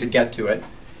direction to get to it.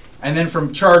 And then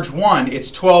from charge 1,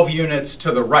 it's 12 units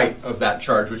to the right of that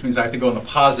charge, which means I have to go in the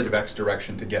positive x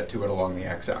direction to get to it along the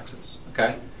x-axis.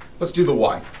 Okay? Let's do the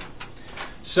y.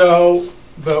 So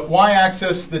the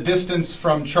y-axis, the distance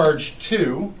from charge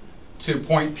 2 to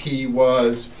point P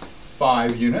was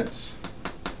 5 units.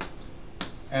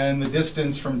 And the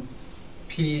distance from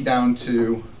P down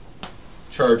to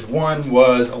charge 1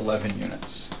 was 11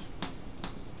 units.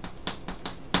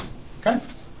 Okay?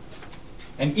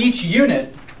 And each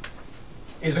unit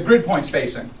is a grid point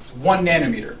spacing. It's 1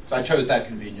 nanometer. So I chose that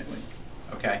conveniently.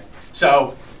 Okay?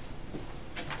 So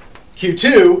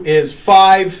Q2 is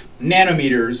 5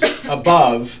 nanometers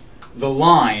above the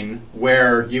line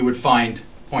where you would find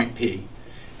point P.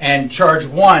 And charge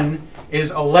 1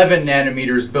 is 11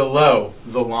 nanometers below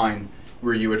the line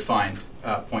where you would find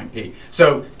point P.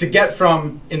 So to get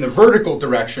from, in the vertical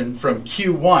direction, from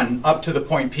Q1 up to the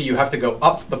point P, you have to go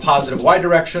up the positive y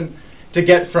direction. To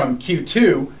get from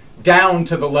Q2 down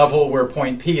to the level where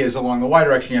point P is along the y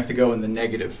direction, you have to go in the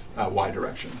negative y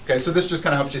direction. Okay, so this just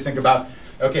kind of helps you think about,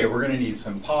 okay, we're going to need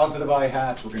some positive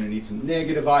I-hats, we're going to need some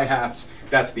negative I-hats.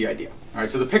 That's the idea. All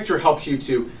right, so the picture helps you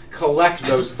to collect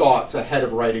those thoughts ahead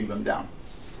of writing them down.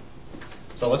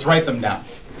 So let's write them down.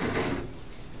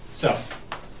 So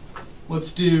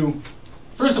let's do,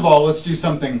 first of all, let's do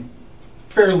something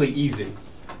fairly easy.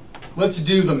 Let's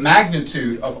do the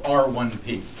magnitude of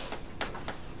R1P.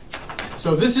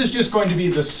 So this is just going to be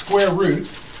the square root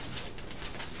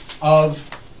of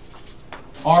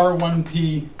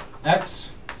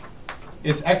R1Px,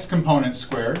 its x component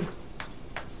squared,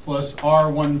 plus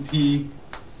R1Py,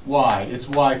 its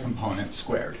y component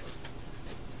squared.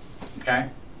 Okay?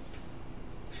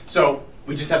 So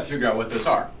we just have to figure out what those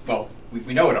are. Well,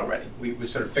 we know it already. We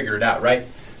sort of figured it out, right?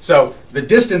 So the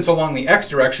distance along the x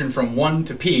direction from 1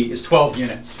 to P is 12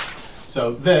 units.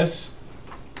 So this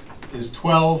is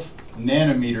 12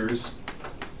 nanometers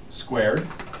squared.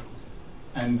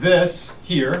 And this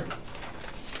here,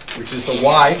 which is the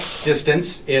y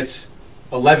distance, it's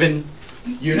 11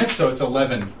 units, so it's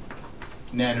 11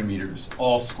 nanometers,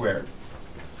 all squared.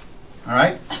 All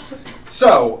right?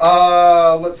 So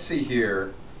let's see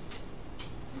here.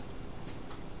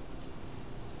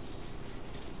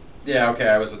 Yeah, okay,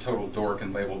 I was a total dork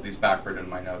and labeled these backward in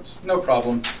my notes. No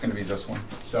problem, it's going to be this one.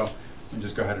 So let me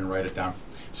just go ahead and write it down.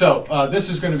 So this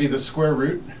is going to be the square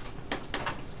root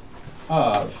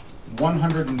of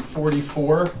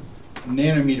 144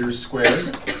 nanometers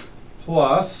squared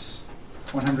plus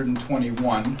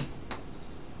 121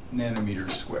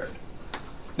 nanometers squared.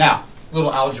 Now, a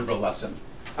little algebra lesson.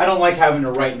 I don't like having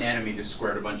to write nanometers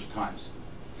squared a bunch of times.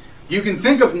 You can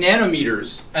think of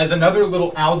nanometers as another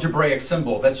little algebraic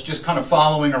symbol that's just kind of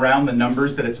following around the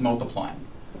numbers that it's multiplying.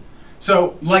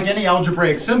 So like any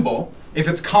algebraic symbol, if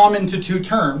it's common to two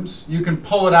terms, you can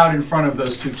pull it out in front of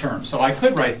those two terms. So I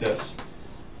could write this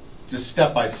just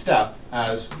step by step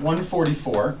as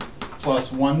 144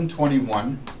 plus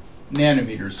 121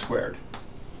 nanometers squared.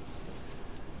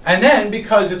 And then,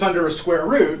 because it's under a square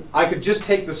root, I could just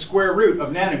take the square root of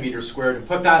nanometers squared and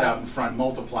put that out in front,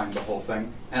 multiplying the whole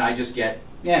thing, and I just get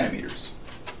nanometers.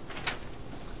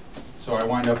 So I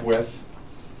wind up with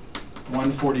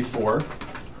 144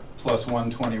 plus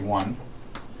 121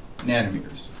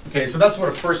 nanometers. Okay, so that's what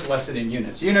a first lesson in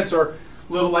units. Units are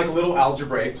like little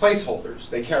algebraic placeholders.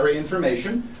 They carry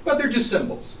information, but they're just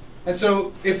symbols. And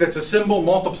so if it's a symbol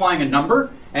multiplying a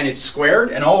number, and it's squared,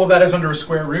 and all of that is under a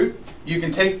square root, you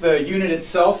can take the unit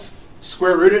itself,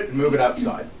 square root it, and move it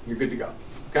outside. You're good to go.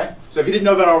 Okay? So if you didn't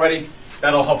know that already,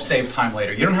 that'll help save time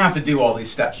later. You don't have to do all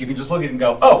these steps. You can just look at it and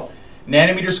go, oh,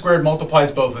 nanometer squared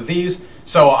multiplies both of these,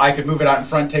 so I could move it out in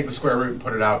front, take the square root, and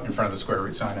put it out in front of the square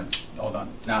root sign, and all done.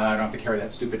 Now I don't have to carry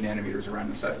that stupid nanometers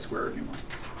around inside the square root anymore.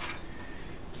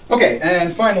 Okay,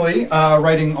 and finally,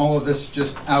 writing all of this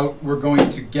just out, we're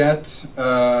going to get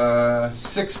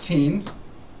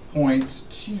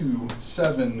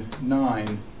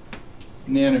 16.279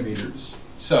 nanometers.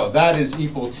 So that is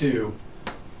equal to,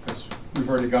 because we've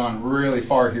already gone really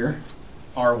far here,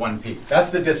 R1P. That's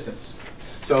the distance.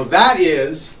 So that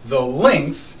is the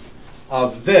length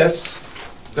of this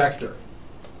vector,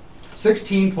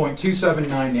 16.279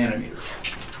 nanometers.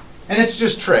 And it's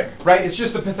just trig, right? It's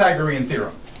just the Pythagorean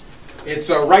theorem.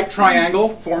 It's a right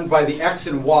triangle formed by the x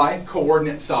and y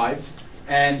coordinate sides,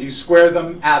 and you square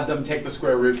them, add them, take the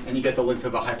square root, and you get the length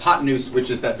of the hypotenuse,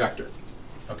 which is that vector.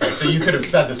 Okay, so you could have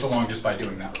sped this along just by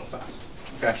doing that real fast.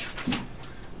 Okay.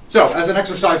 So, as an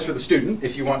exercise for the student,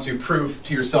 if you want to prove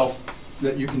to yourself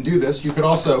that you can do this, you could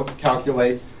also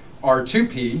calculate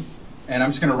R2P, and I'm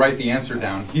just going to write the answer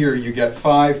down. Here you get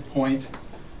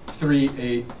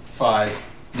 5.385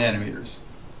 nanometers.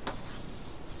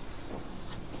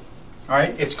 All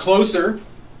right, it's closer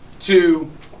to,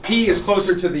 P is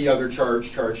closer to the other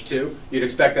charge, charge 2. You'd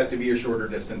expect that to be a shorter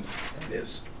distance. It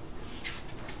is.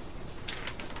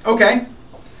 Okay,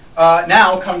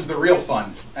 now comes the real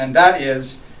fun, and that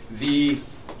is the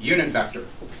unit vector.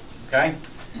 Okay,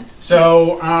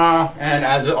 so, and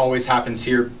as it always happens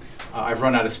here, I've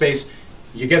run out of space.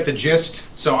 You get the gist,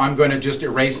 so I'm going to just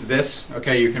erase this.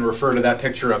 Okay, you can refer to that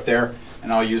picture up there,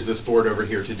 and I'll use this board over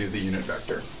here to do the unit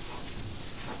vector.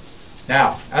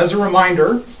 Now, as a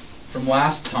reminder from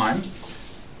last time,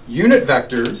 unit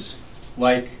vectors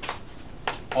like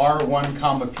R1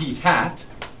 comma P hat,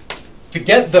 to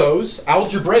get those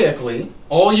algebraically,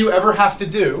 all you ever have to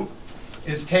do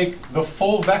is take the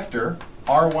full vector,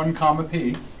 R1 comma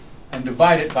P, and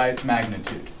divide it by its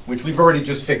magnitude, which we've already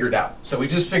just figured out. So we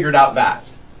just figured out that.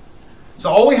 So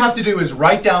all we have to do is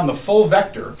write down the full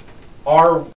vector,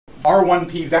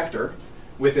 R1P vector,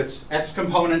 with its x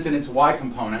component and its y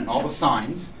component, all the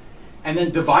signs, and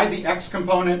then divide the x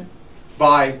component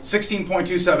by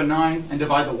 16.279 and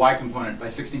divide the y component by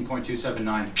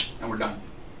 16.279, and we're done.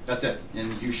 That's it.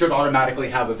 And you should automatically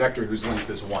have a vector whose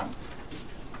length is 1.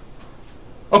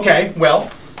 Okay, well,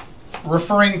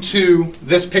 referring to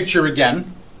this picture again,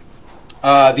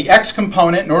 the x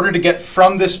component, in order to get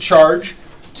from this charge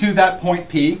to that point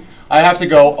P, I have to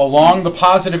go along the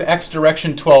positive x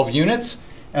direction 12 units,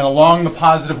 and along the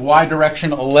positive y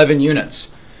direction 11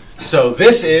 units. So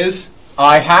this is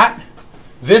I hat,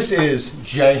 this is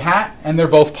j hat, and they're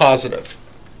both positive.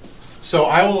 So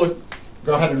I will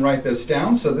go ahead and write this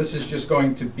down. So this is just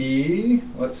going to be,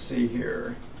 let's see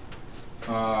here.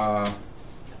 Yeah,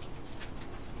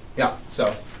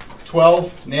 so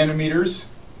 12 nanometers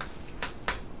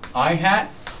I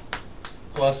hat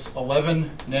plus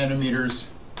 11 nanometers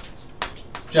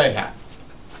j hat.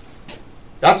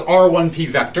 That's R1P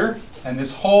vector, and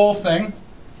this whole thing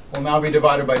will now be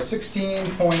divided by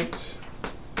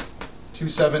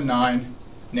 16.279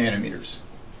 nanometers.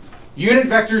 Unit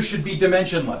vectors should be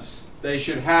dimensionless. They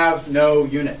should have no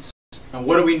units. And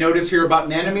what do we notice here about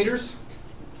nanometers?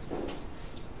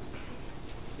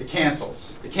 It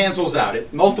cancels. It cancels out.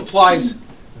 It multiplies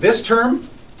this term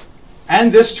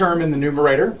and this term in the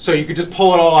numerator, so you could just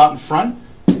pull it all out in front,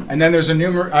 and then there's a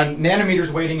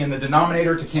nanometers waiting in the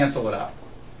denominator to cancel it out.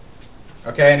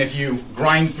 Okay, and if you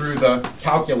grind through the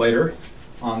calculator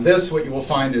on this, what you will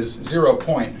find is 0.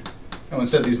 No one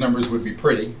said these numbers would be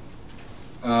pretty.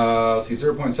 Let's see,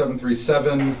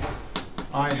 0.737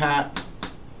 I hat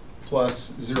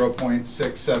plus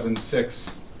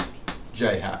 0.676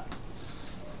 j hat.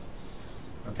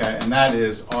 Okay, and that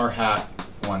is R hat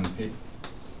 1p.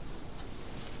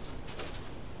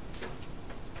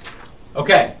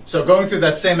 Okay, so going through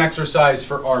that same exercise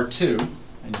for R2,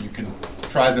 and you can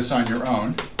try this on your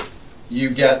own, you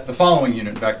get the following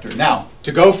unit vector. Now,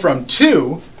 to go from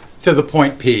 2 to the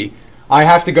point P, I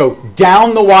have to go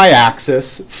down the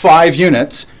y-axis 5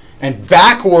 units and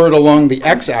backward along the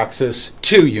x-axis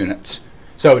 2 units.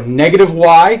 So negative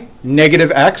y,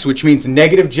 negative x, which means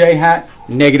negative j hat,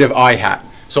 negative I hat.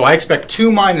 So I expect 2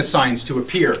 minus signs to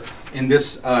appear in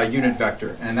this unit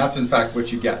vector, and that's in fact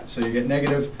what you get. So you get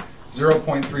negative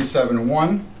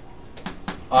 0.371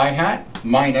 I hat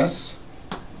minus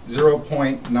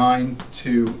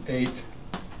 0.928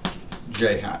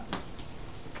 j hat.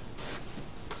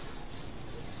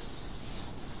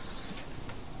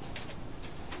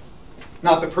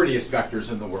 Not the prettiest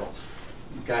vectors in the world,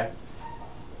 okay?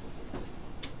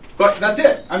 But that's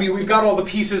it. I mean, we've got all the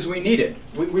pieces we needed.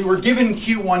 We were given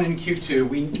Q1 and Q2.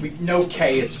 We know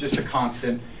K, it's just a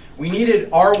constant. We needed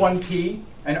R1P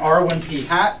and R1P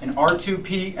hat and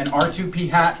R2P and R2P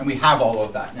hat, and we have all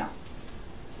of that now.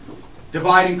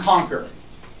 Divide and conquer.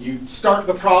 You start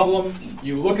the problem,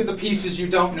 you look at the pieces you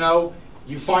don't know,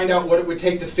 you find out what it would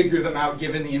take to figure them out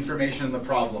given the information in the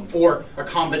problem, or a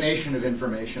combination of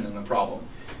information in the problem.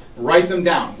 Write them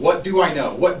down. What do I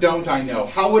know? What don't I know?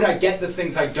 How would I get the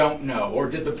things I don't know? Or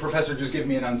did the professor just give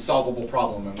me an unsolvable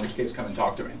problem, in which case come and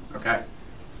talk to me, okay?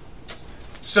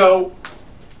 So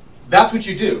that's what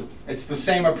you do. It's the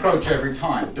same approach every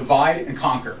time. Divide and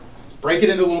conquer. Break it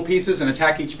into little pieces and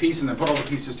attack each piece and then put all the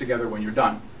pieces together when you're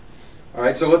done. All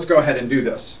right, so let's go ahead and do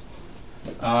this.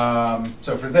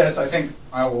 So for this, I think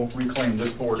I will reclaim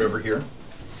this board over here.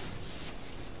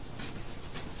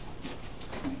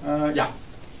 Yeah.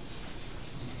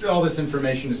 All this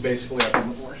information is basically up on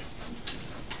the board.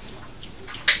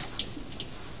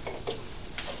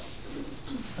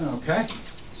 Okay,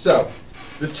 so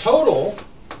the total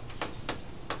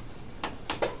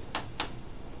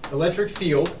electric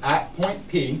field at point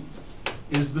P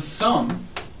is the sum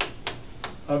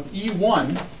of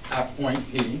E1 at point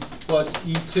P plus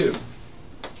E2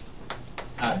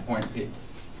 at point P.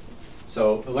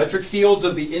 So electric fields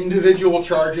of the individual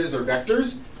charges are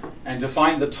vectors, and to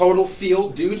find the total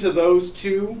field due to those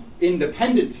two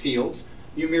independent fields,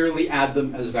 you merely add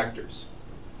them as vectors.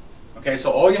 Okay, so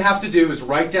all you have to do is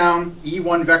write down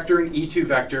E1 vector and E2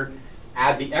 vector,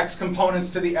 add the x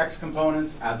components to the x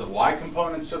components, add the y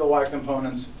components to the y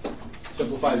components,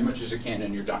 simplify as much as you can,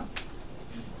 and you're done.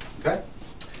 Okay?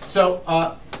 So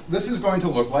this is going to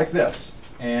look like this.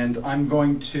 And I'm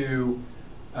going to,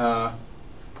 well,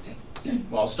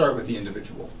 I'll start with the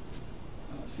individual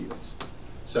fields.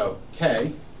 So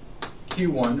K,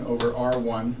 Q1 over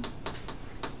R1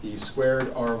 P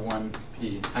squared R1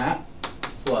 P hat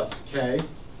plus K,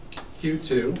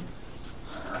 Q2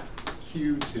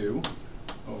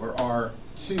 over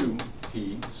R2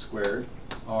 P squared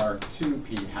R2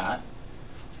 P hat.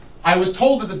 I was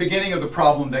told at the beginning of the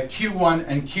problem that Q1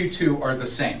 and Q2 are the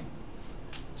same.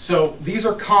 So these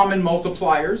are common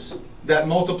multipliers that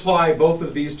multiply both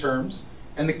of these terms,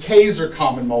 and the K's are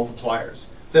common multipliers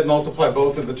that multiply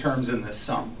both of the terms in this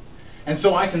sum. And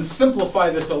so I can simplify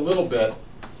this a little bit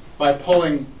by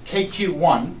pulling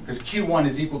KQ1, because Q1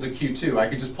 is equal to Q2. I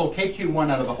could just pull KQ1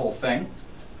 out of the whole thing,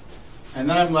 and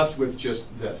then I'm left with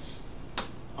just this.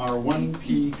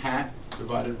 R1P hat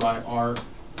divided by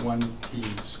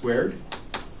R1P squared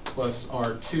plus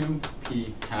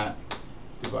R2P hat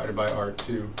divided by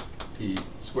R2P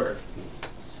squared.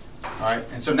 All right,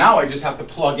 and so now I just have to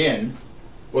plug in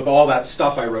with all that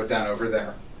stuff I wrote down over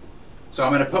there. So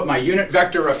I'm going to put my unit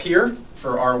vector up here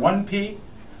for R1P.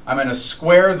 I'm going to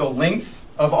square the length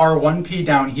of R1P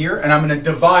down here, and I'm going to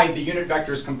divide the unit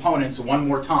vector's components one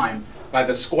more time by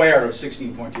the square of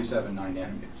 16.279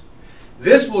 nanometers.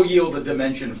 This will yield a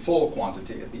dimension full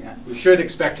quantity at the end. We should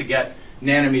expect to get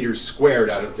nanometers squared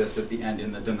out of this at the end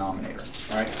in the denominator.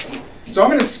 All right? So I'm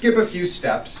going to skip a few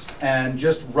steps and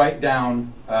just write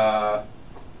down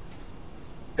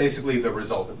basically the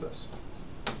result of this.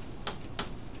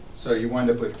 So you wind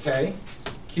up with K,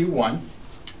 Q1,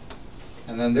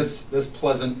 and then this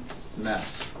pleasant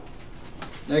mess.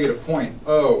 Negative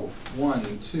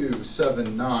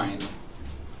 0.01279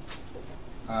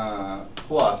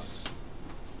 plus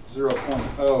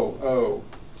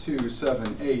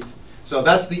 0.00278. So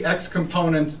that's the x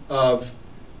component of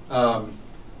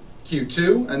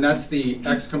Q2, and that's the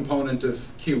x component of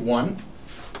Q1.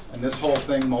 And this whole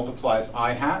thing multiplies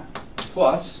I hat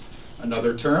plus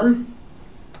another term,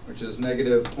 which is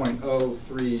negative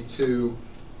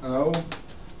 0.0320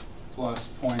 plus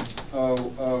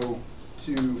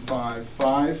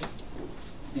 0.00255,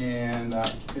 and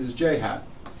that is j hat.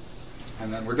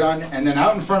 And then we're done. And then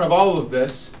out in front of all of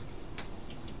this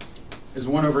is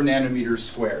 1 over nanometers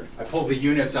squared. I pulled the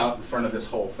units out in front of this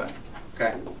whole thing.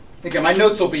 Okay. Again, my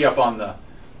notes will be up on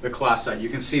the class site. You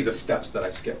can see the steps that I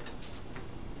skipped.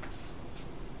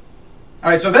 All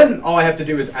right, so then all I have to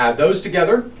do is add those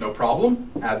together, no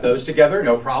problem. Add those together,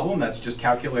 no problem. That's just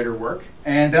calculator work.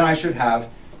 And then I should have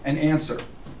an answer.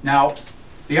 Now,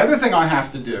 the other thing I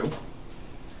have to do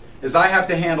is I have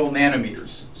to handle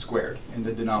nanometers squared in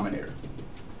the denominator.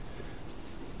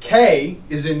 K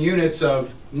is in units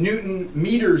of Newton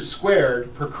meters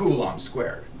squared per coulomb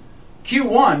squared.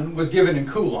 Q1 was given in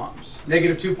coulombs,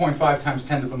 negative 2.5 times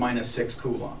 10 to the minus 6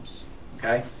 coulombs.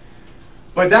 Okay?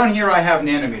 But down here I have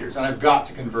nanometers, and I've got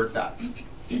to convert that.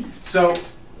 So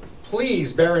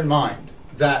please bear in mind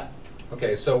that,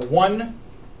 okay, so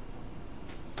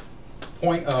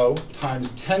 1.0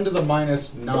 times 10 to the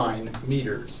minus 9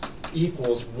 meters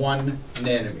equals 1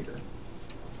 nanometer.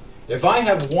 If I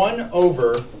have 1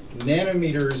 over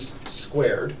nanometers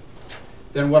squared,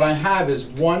 then what I have is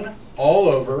 1 all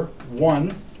over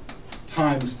 1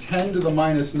 times 10 to the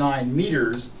minus 9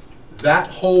 meters, that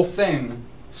whole thing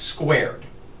squared.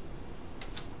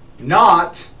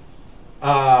 Not,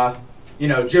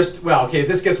 just, well, okay,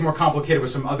 this gets more complicated with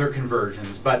some other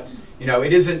conversions, but,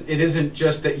 it isn't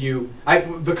just that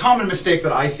the common mistake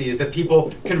that I see is that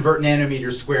people convert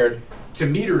nanometers squared to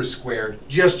meters squared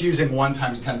just using 1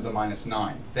 times 10 to the minus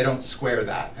 9. They don't square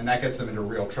that, and that gets them into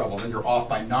real trouble. Then you're off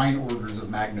by 9 orders of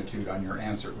magnitude on your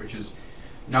answer, which is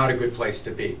not a good place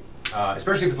to be.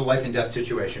 Especially if it's a life and death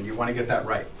situation, you want to get that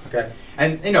right. Okay,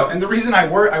 and the reason I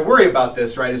worry about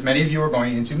this, right, is many of you are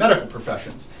going into medical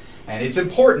professions, and it's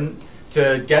important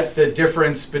to get the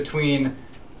difference between,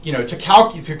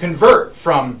 to convert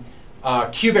from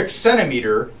cubic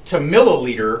centimeter to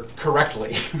milliliter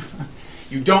correctly.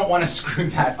 You don't want to screw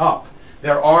that up.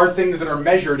 There are things that are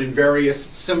measured in various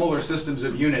similar systems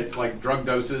of units, like drug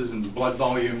doses and blood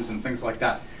volumes and things like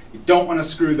that. You don't want to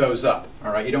screw those up,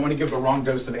 all right? You don't want to give the wrong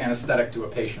dose of anesthetic to a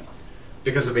patient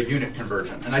because of a unit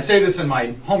conversion. And I say this in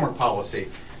my homework policy.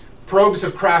 Probes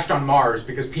have crashed on Mars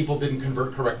because people didn't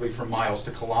convert correctly from miles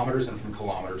to kilometers and from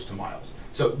kilometers to miles.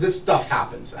 So this stuff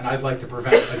happens, and I'd like to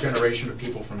prevent a generation of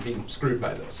people from being screwed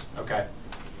by this, okay?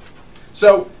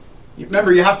 So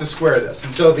remember, you have to square this.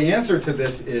 And so the answer to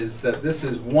this is that this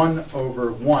is 1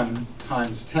 over 1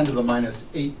 times 10 to the minus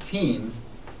 18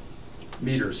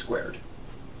 meters squared.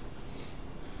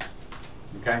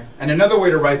 Okay? And another way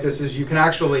to write this is you can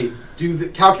actually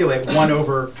calculate 1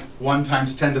 over 1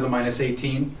 times 10 to the minus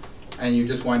 18, and you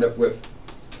just wind up with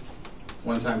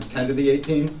 1 times 10 to the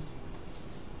 18,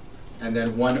 and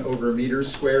then 1 over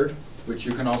meters squared, which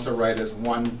you can also write as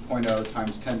 1.0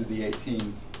 times 10 to the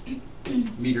 18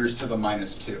 meters to the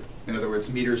minus 2. In other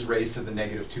words, meters raised to the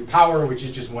negative 2 power, which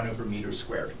is just 1 over meters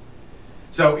squared.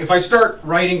 So if I start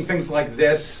writing things like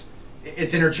this,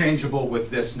 it's interchangeable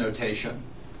with this notation.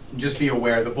 Just be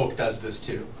aware the book does this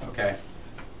too, okay?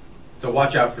 So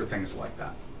watch out for things like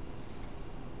that.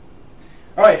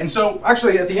 All right, and so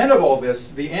actually at the end of all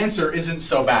this, the answer isn't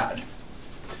so bad.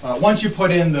 Once you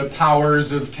put in the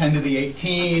powers of 10 to the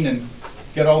 18 and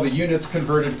get all the units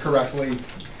converted correctly,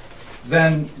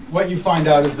 then what you find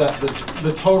out is that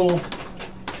the total,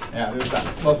 yeah, there's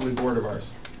that lovely board of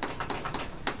ours.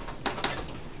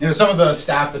 Some of the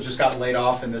staff that just got laid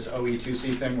off in this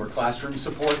OE2C thing were classroom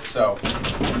support, so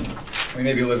we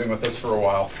may be living with this for a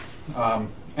while.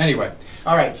 Anyway,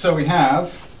 all right, so we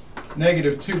have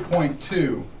negative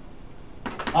 2.2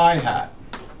 I hat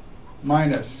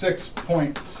minus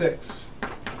 6.6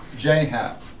 j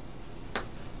hat.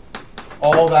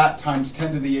 All that times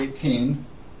 10 to the 18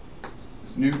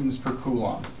 newtons per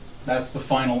coulomb. That's the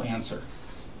final answer.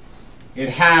 It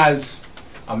has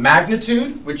a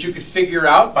magnitude, which you could figure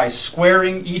out by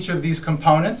squaring each of these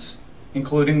components,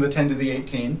 including the 10 to the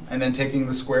 18, and then taking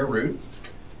the square root.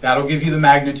 That'll give you the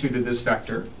magnitude of this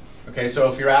vector. Okay,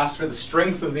 so if you're asked for the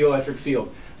strength of the electric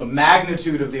field, the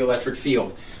magnitude of the electric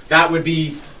field, that would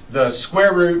be the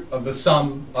square root of the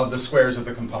sum of the squares of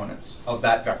the components of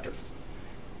that vector.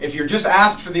 If you're just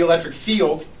asked for the electric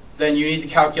field, then you need to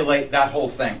calculate that whole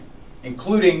thing,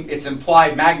 including its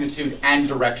implied magnitude and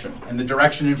direction. And the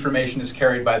direction information is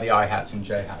carried by the I hats and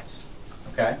j hats.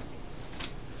 Okay?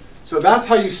 So that's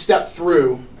how you step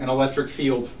through an electric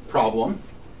field problem.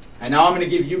 And now I'm going to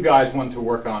give you guys one to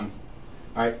work on.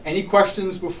 All right, any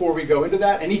questions before we go into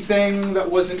that? Anything that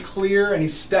wasn't clear? Any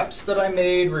steps that I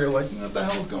made where you're like, what the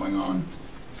hell is going on?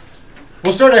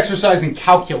 We'll start exercising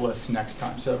calculus next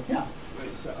time. So, yeah.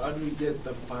 Wait, so how do we get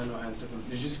the final answer from?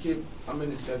 Did you skip? How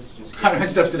many steps did you skip? How many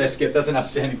steps did I skip? That's an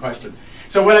outstanding question.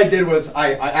 So what I did was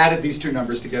I added these two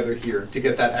numbers together here to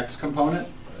get that x component.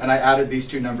 and I added these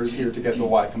two numbers here to get the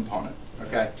y component,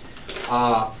 okay?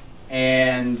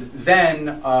 And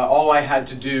then all I had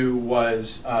to do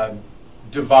was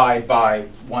divide by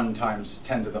 1 times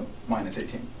 10 to the minus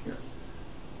 18 here.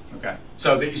 Okay,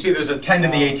 so that you see there's a 10 to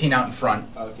the 18 out in front,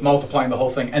 multiplying the whole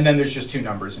thing, and then there's just two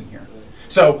numbers in here.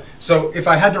 So if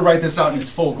I had to write this out in its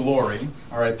full glory,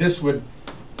 all right, this would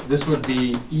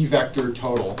be E vector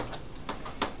total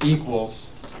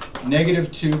equals negative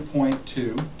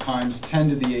 2.2 times 10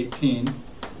 to the 18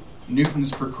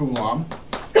 newtons per coulomb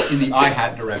in the I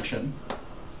hat direction,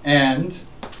 and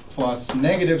plus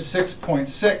negative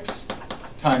 6.6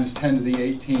 times 10 to the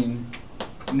 18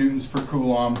 newtons per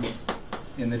coulomb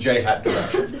in the j hat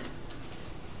direction.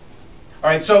 All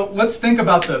right, so let's think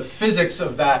about the physics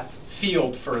of that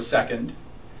field for a second.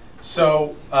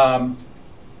 So oh,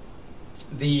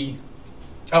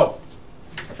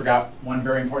 I forgot one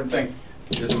very important thing.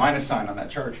 There's a minus sign on that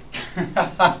charge.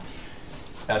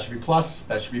 That should be plus,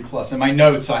 that should be plus. In my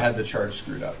notes, I had the charge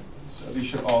screwed up. So these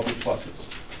should all be pluses.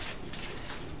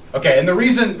 Okay, and the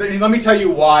reason, let me tell you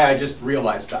why I just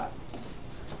realized that.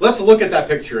 Let's look at that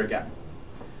picture again.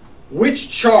 Which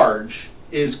charge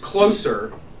is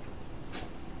closer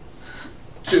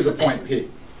to the point P?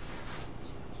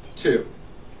 2.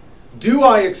 Do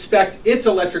I expect its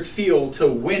electric field to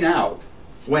win out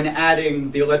when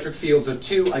adding the electric fields of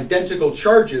two identical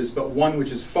charges, but one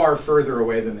which is far further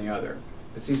away than the other?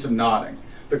 I see some nodding.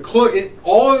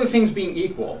 All other things being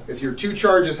equal, if your two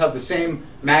charges have the same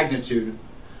magnitude,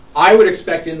 I would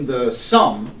expect in the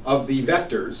sum of the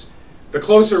vectors, the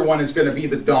closer one is going to be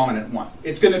the dominant one.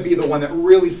 It's going to be the one that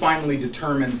really finally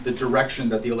determines the direction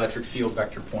that the electric field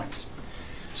vector points.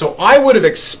 So I would have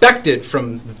expected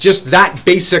from just that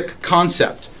basic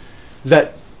concept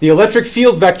that the electric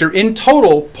field vector in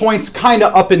total points kind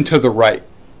of up and to the right.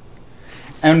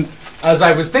 And as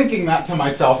I was thinking that to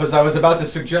myself, as I was about to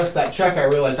suggest that check, I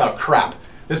realized, oh crap,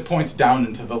 this points down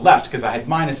and to the left because I had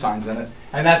minus signs in it.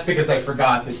 And that's because I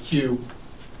forgot that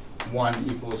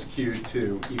Q1 equals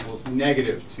Q2 equals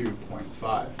negative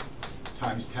 2.5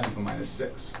 times 10 to the minus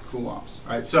 6 coulombs.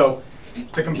 All right, so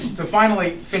to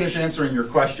finally finish answering your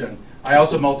question, I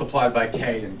also multiplied by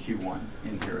K and Q1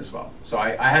 in here as well. So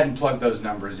I hadn't plugged those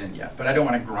numbers in yet, but I don't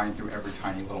want to grind through every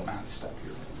tiny little math step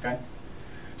here, okay?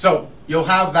 So you'll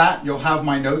have that, you'll have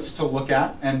my notes to look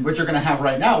at, and what you're going to have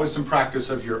right now is some practice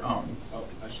of your own.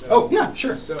 Oh, yeah,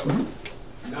 sure. So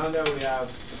now that we have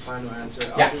the final answer,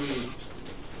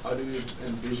 how do we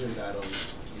envision that on the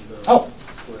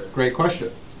square? Great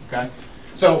question. Okay,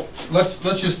 so let's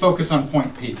just focus on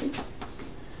point P.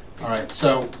 All right,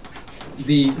 so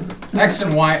the x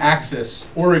and y axis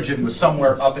origin was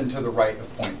somewhere up and to the right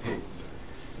of point P.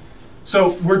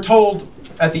 So we're told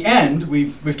at the end,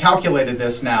 we've calculated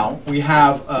this now, we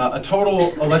have a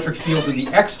total electric field in the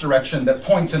x direction that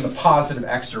points in the positive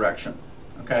x direction.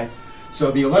 Okay,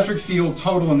 so the electric field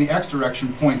total in the x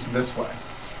direction points this way.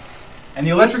 And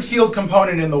the electric field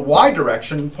component in the y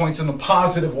direction points in the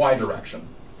positive y direction.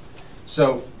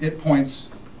 So it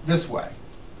points this way.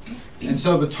 And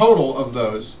so the total of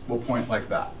those will point like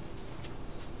that.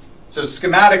 So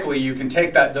schematically, you can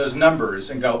take those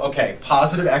numbers and go, okay,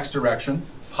 positive x direction,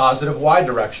 positive y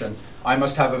direction, I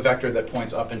must have a vector that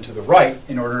points up and to the right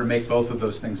in order to make both of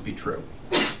those things be true.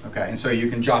 Okay, and so you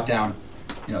can jot down,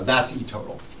 that's E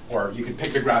total. Or you could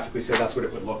pictographically say that's what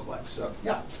it would look like. So,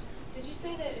 yeah. Did you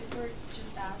say that if we're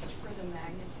just asked for the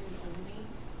magnitude only,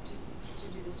 just to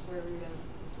do the square root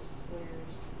of the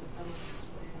squares, the sum of the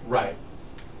squares? Right.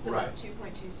 So right.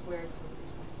 2.2 squared plus 6.6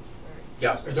 squared.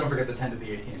 Yeah, but don't forget the 10 to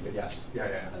the 18, but yes. Yeah.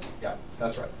 Okay. Yeah,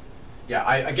 that's right. Yeah,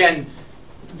 again,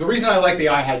 the reason I like the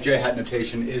I hat, J hat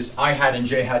notation is I hat and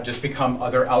J hat just become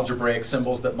other algebraic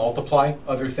symbols that multiply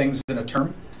other things in a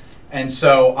term. And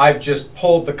so I've just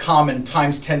pulled the common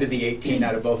times 10 to the 18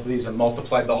 out of both of these and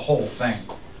multiplied the whole thing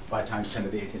by times 10 to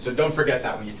the 18. So don't forget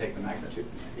that when you take the magnitude,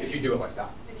 if you do it like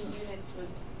that. And the units would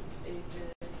stay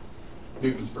this?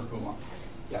 Newtons per coulomb.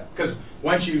 Yeah, because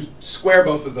once you square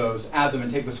both of those, add them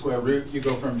and take the square root, you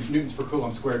go from newtons per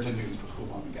coulomb squared to newtons per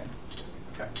coulomb again.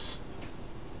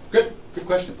 Okay. Good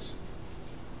questions.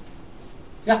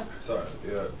 Yeah? Sorry,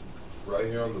 yeah. Right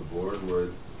here on the board where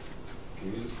it's,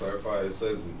 can you just clarify, it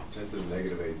says 10 to the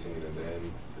negative 18, and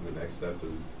then in the next step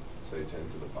does it say 10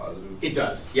 to the positive? It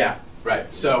does, yeah, right.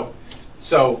 So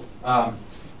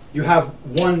you have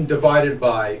 1 divided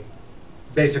by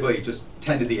basically just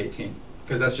 10 to the 18,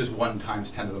 because that's just 1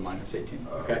 times 10 to the minus 18,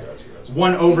 okay? Gotcha.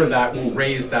 1 over that will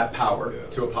raise that power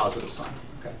to a positive sign,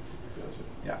 okay? Gotcha.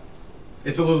 Yeah.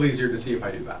 It's a little easier to see if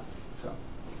I do that, so.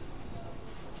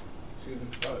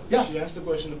 Yeah. She asked a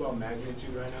question about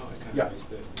magnitude right now. I kind of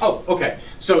missed it. Oh, okay.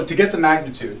 So to get the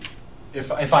magnitude,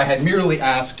 if I had merely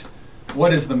asked,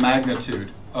 what is the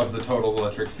magnitude of the total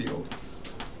electric field?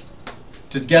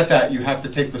 To get that, you have to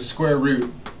take the square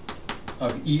root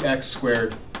of EX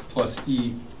squared plus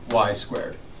EY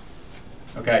squared.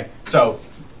 Okay, so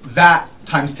that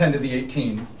times 10 to the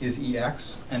 18 is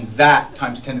EX, and that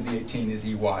times 10 to the 18 is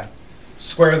EY.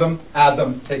 Square them, add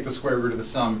them, take the square root of the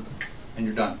sum, and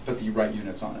you're done. Put the right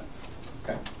units on it.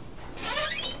 Okay.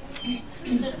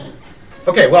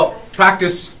 Okay, well,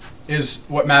 practice is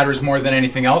what matters more than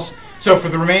anything else. So for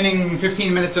the remaining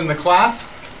 15 minutes in the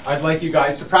class, I'd like you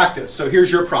guys to practice. So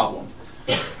here's your problem.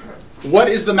 What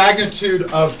is the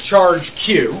magnitude of charge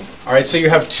Q? All right, so you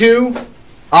have two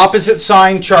opposite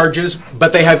sign charges,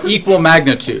 but they have equal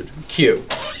magnitude, Q.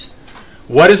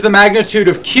 What is the magnitude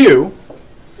of Q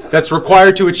that's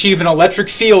required to achieve an electric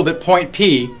field at point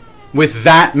P with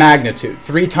that magnitude?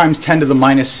 3 times 10 to the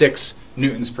minus 6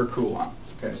 newtons per coulomb.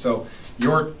 Okay, so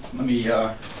let me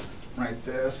write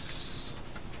this.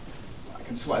 I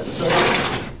can slide this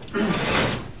over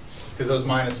because those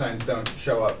minus signs don't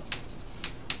show up.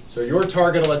 So your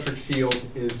target electric field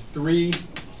is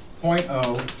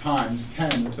 3.0 times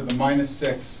 10 to the minus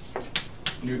 6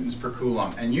 newtons per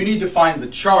coulomb. And you need to find the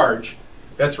charge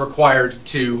that's required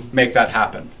to make that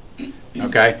happen.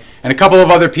 Okay? And a couple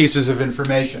of other pieces of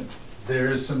information.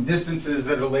 There's some distances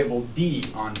that are labeled D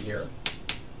on here.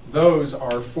 Those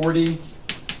are 40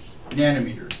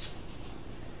 nanometers.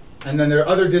 And then there are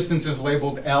other distances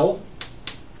labeled L,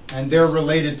 and they're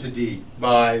related to D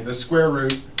by the square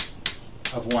root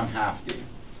of 1/2 D.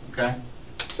 Okay?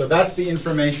 So that's the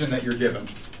information that you're given.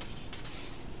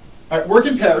 All right, work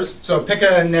in pairs. So pick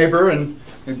a neighbor, and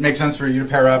it makes sense for you to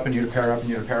pair up, and you to pair up, and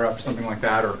you to pair up, or something like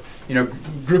that. Or,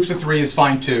 groups of 3 is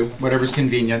fine too, whatever's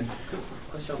convenient.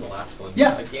 Question on the last one.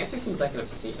 Yeah. Like, the answer seems like an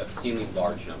obscenely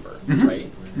large number, Mhm. right?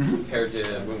 Mhm. Compared to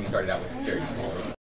when we started out with very small.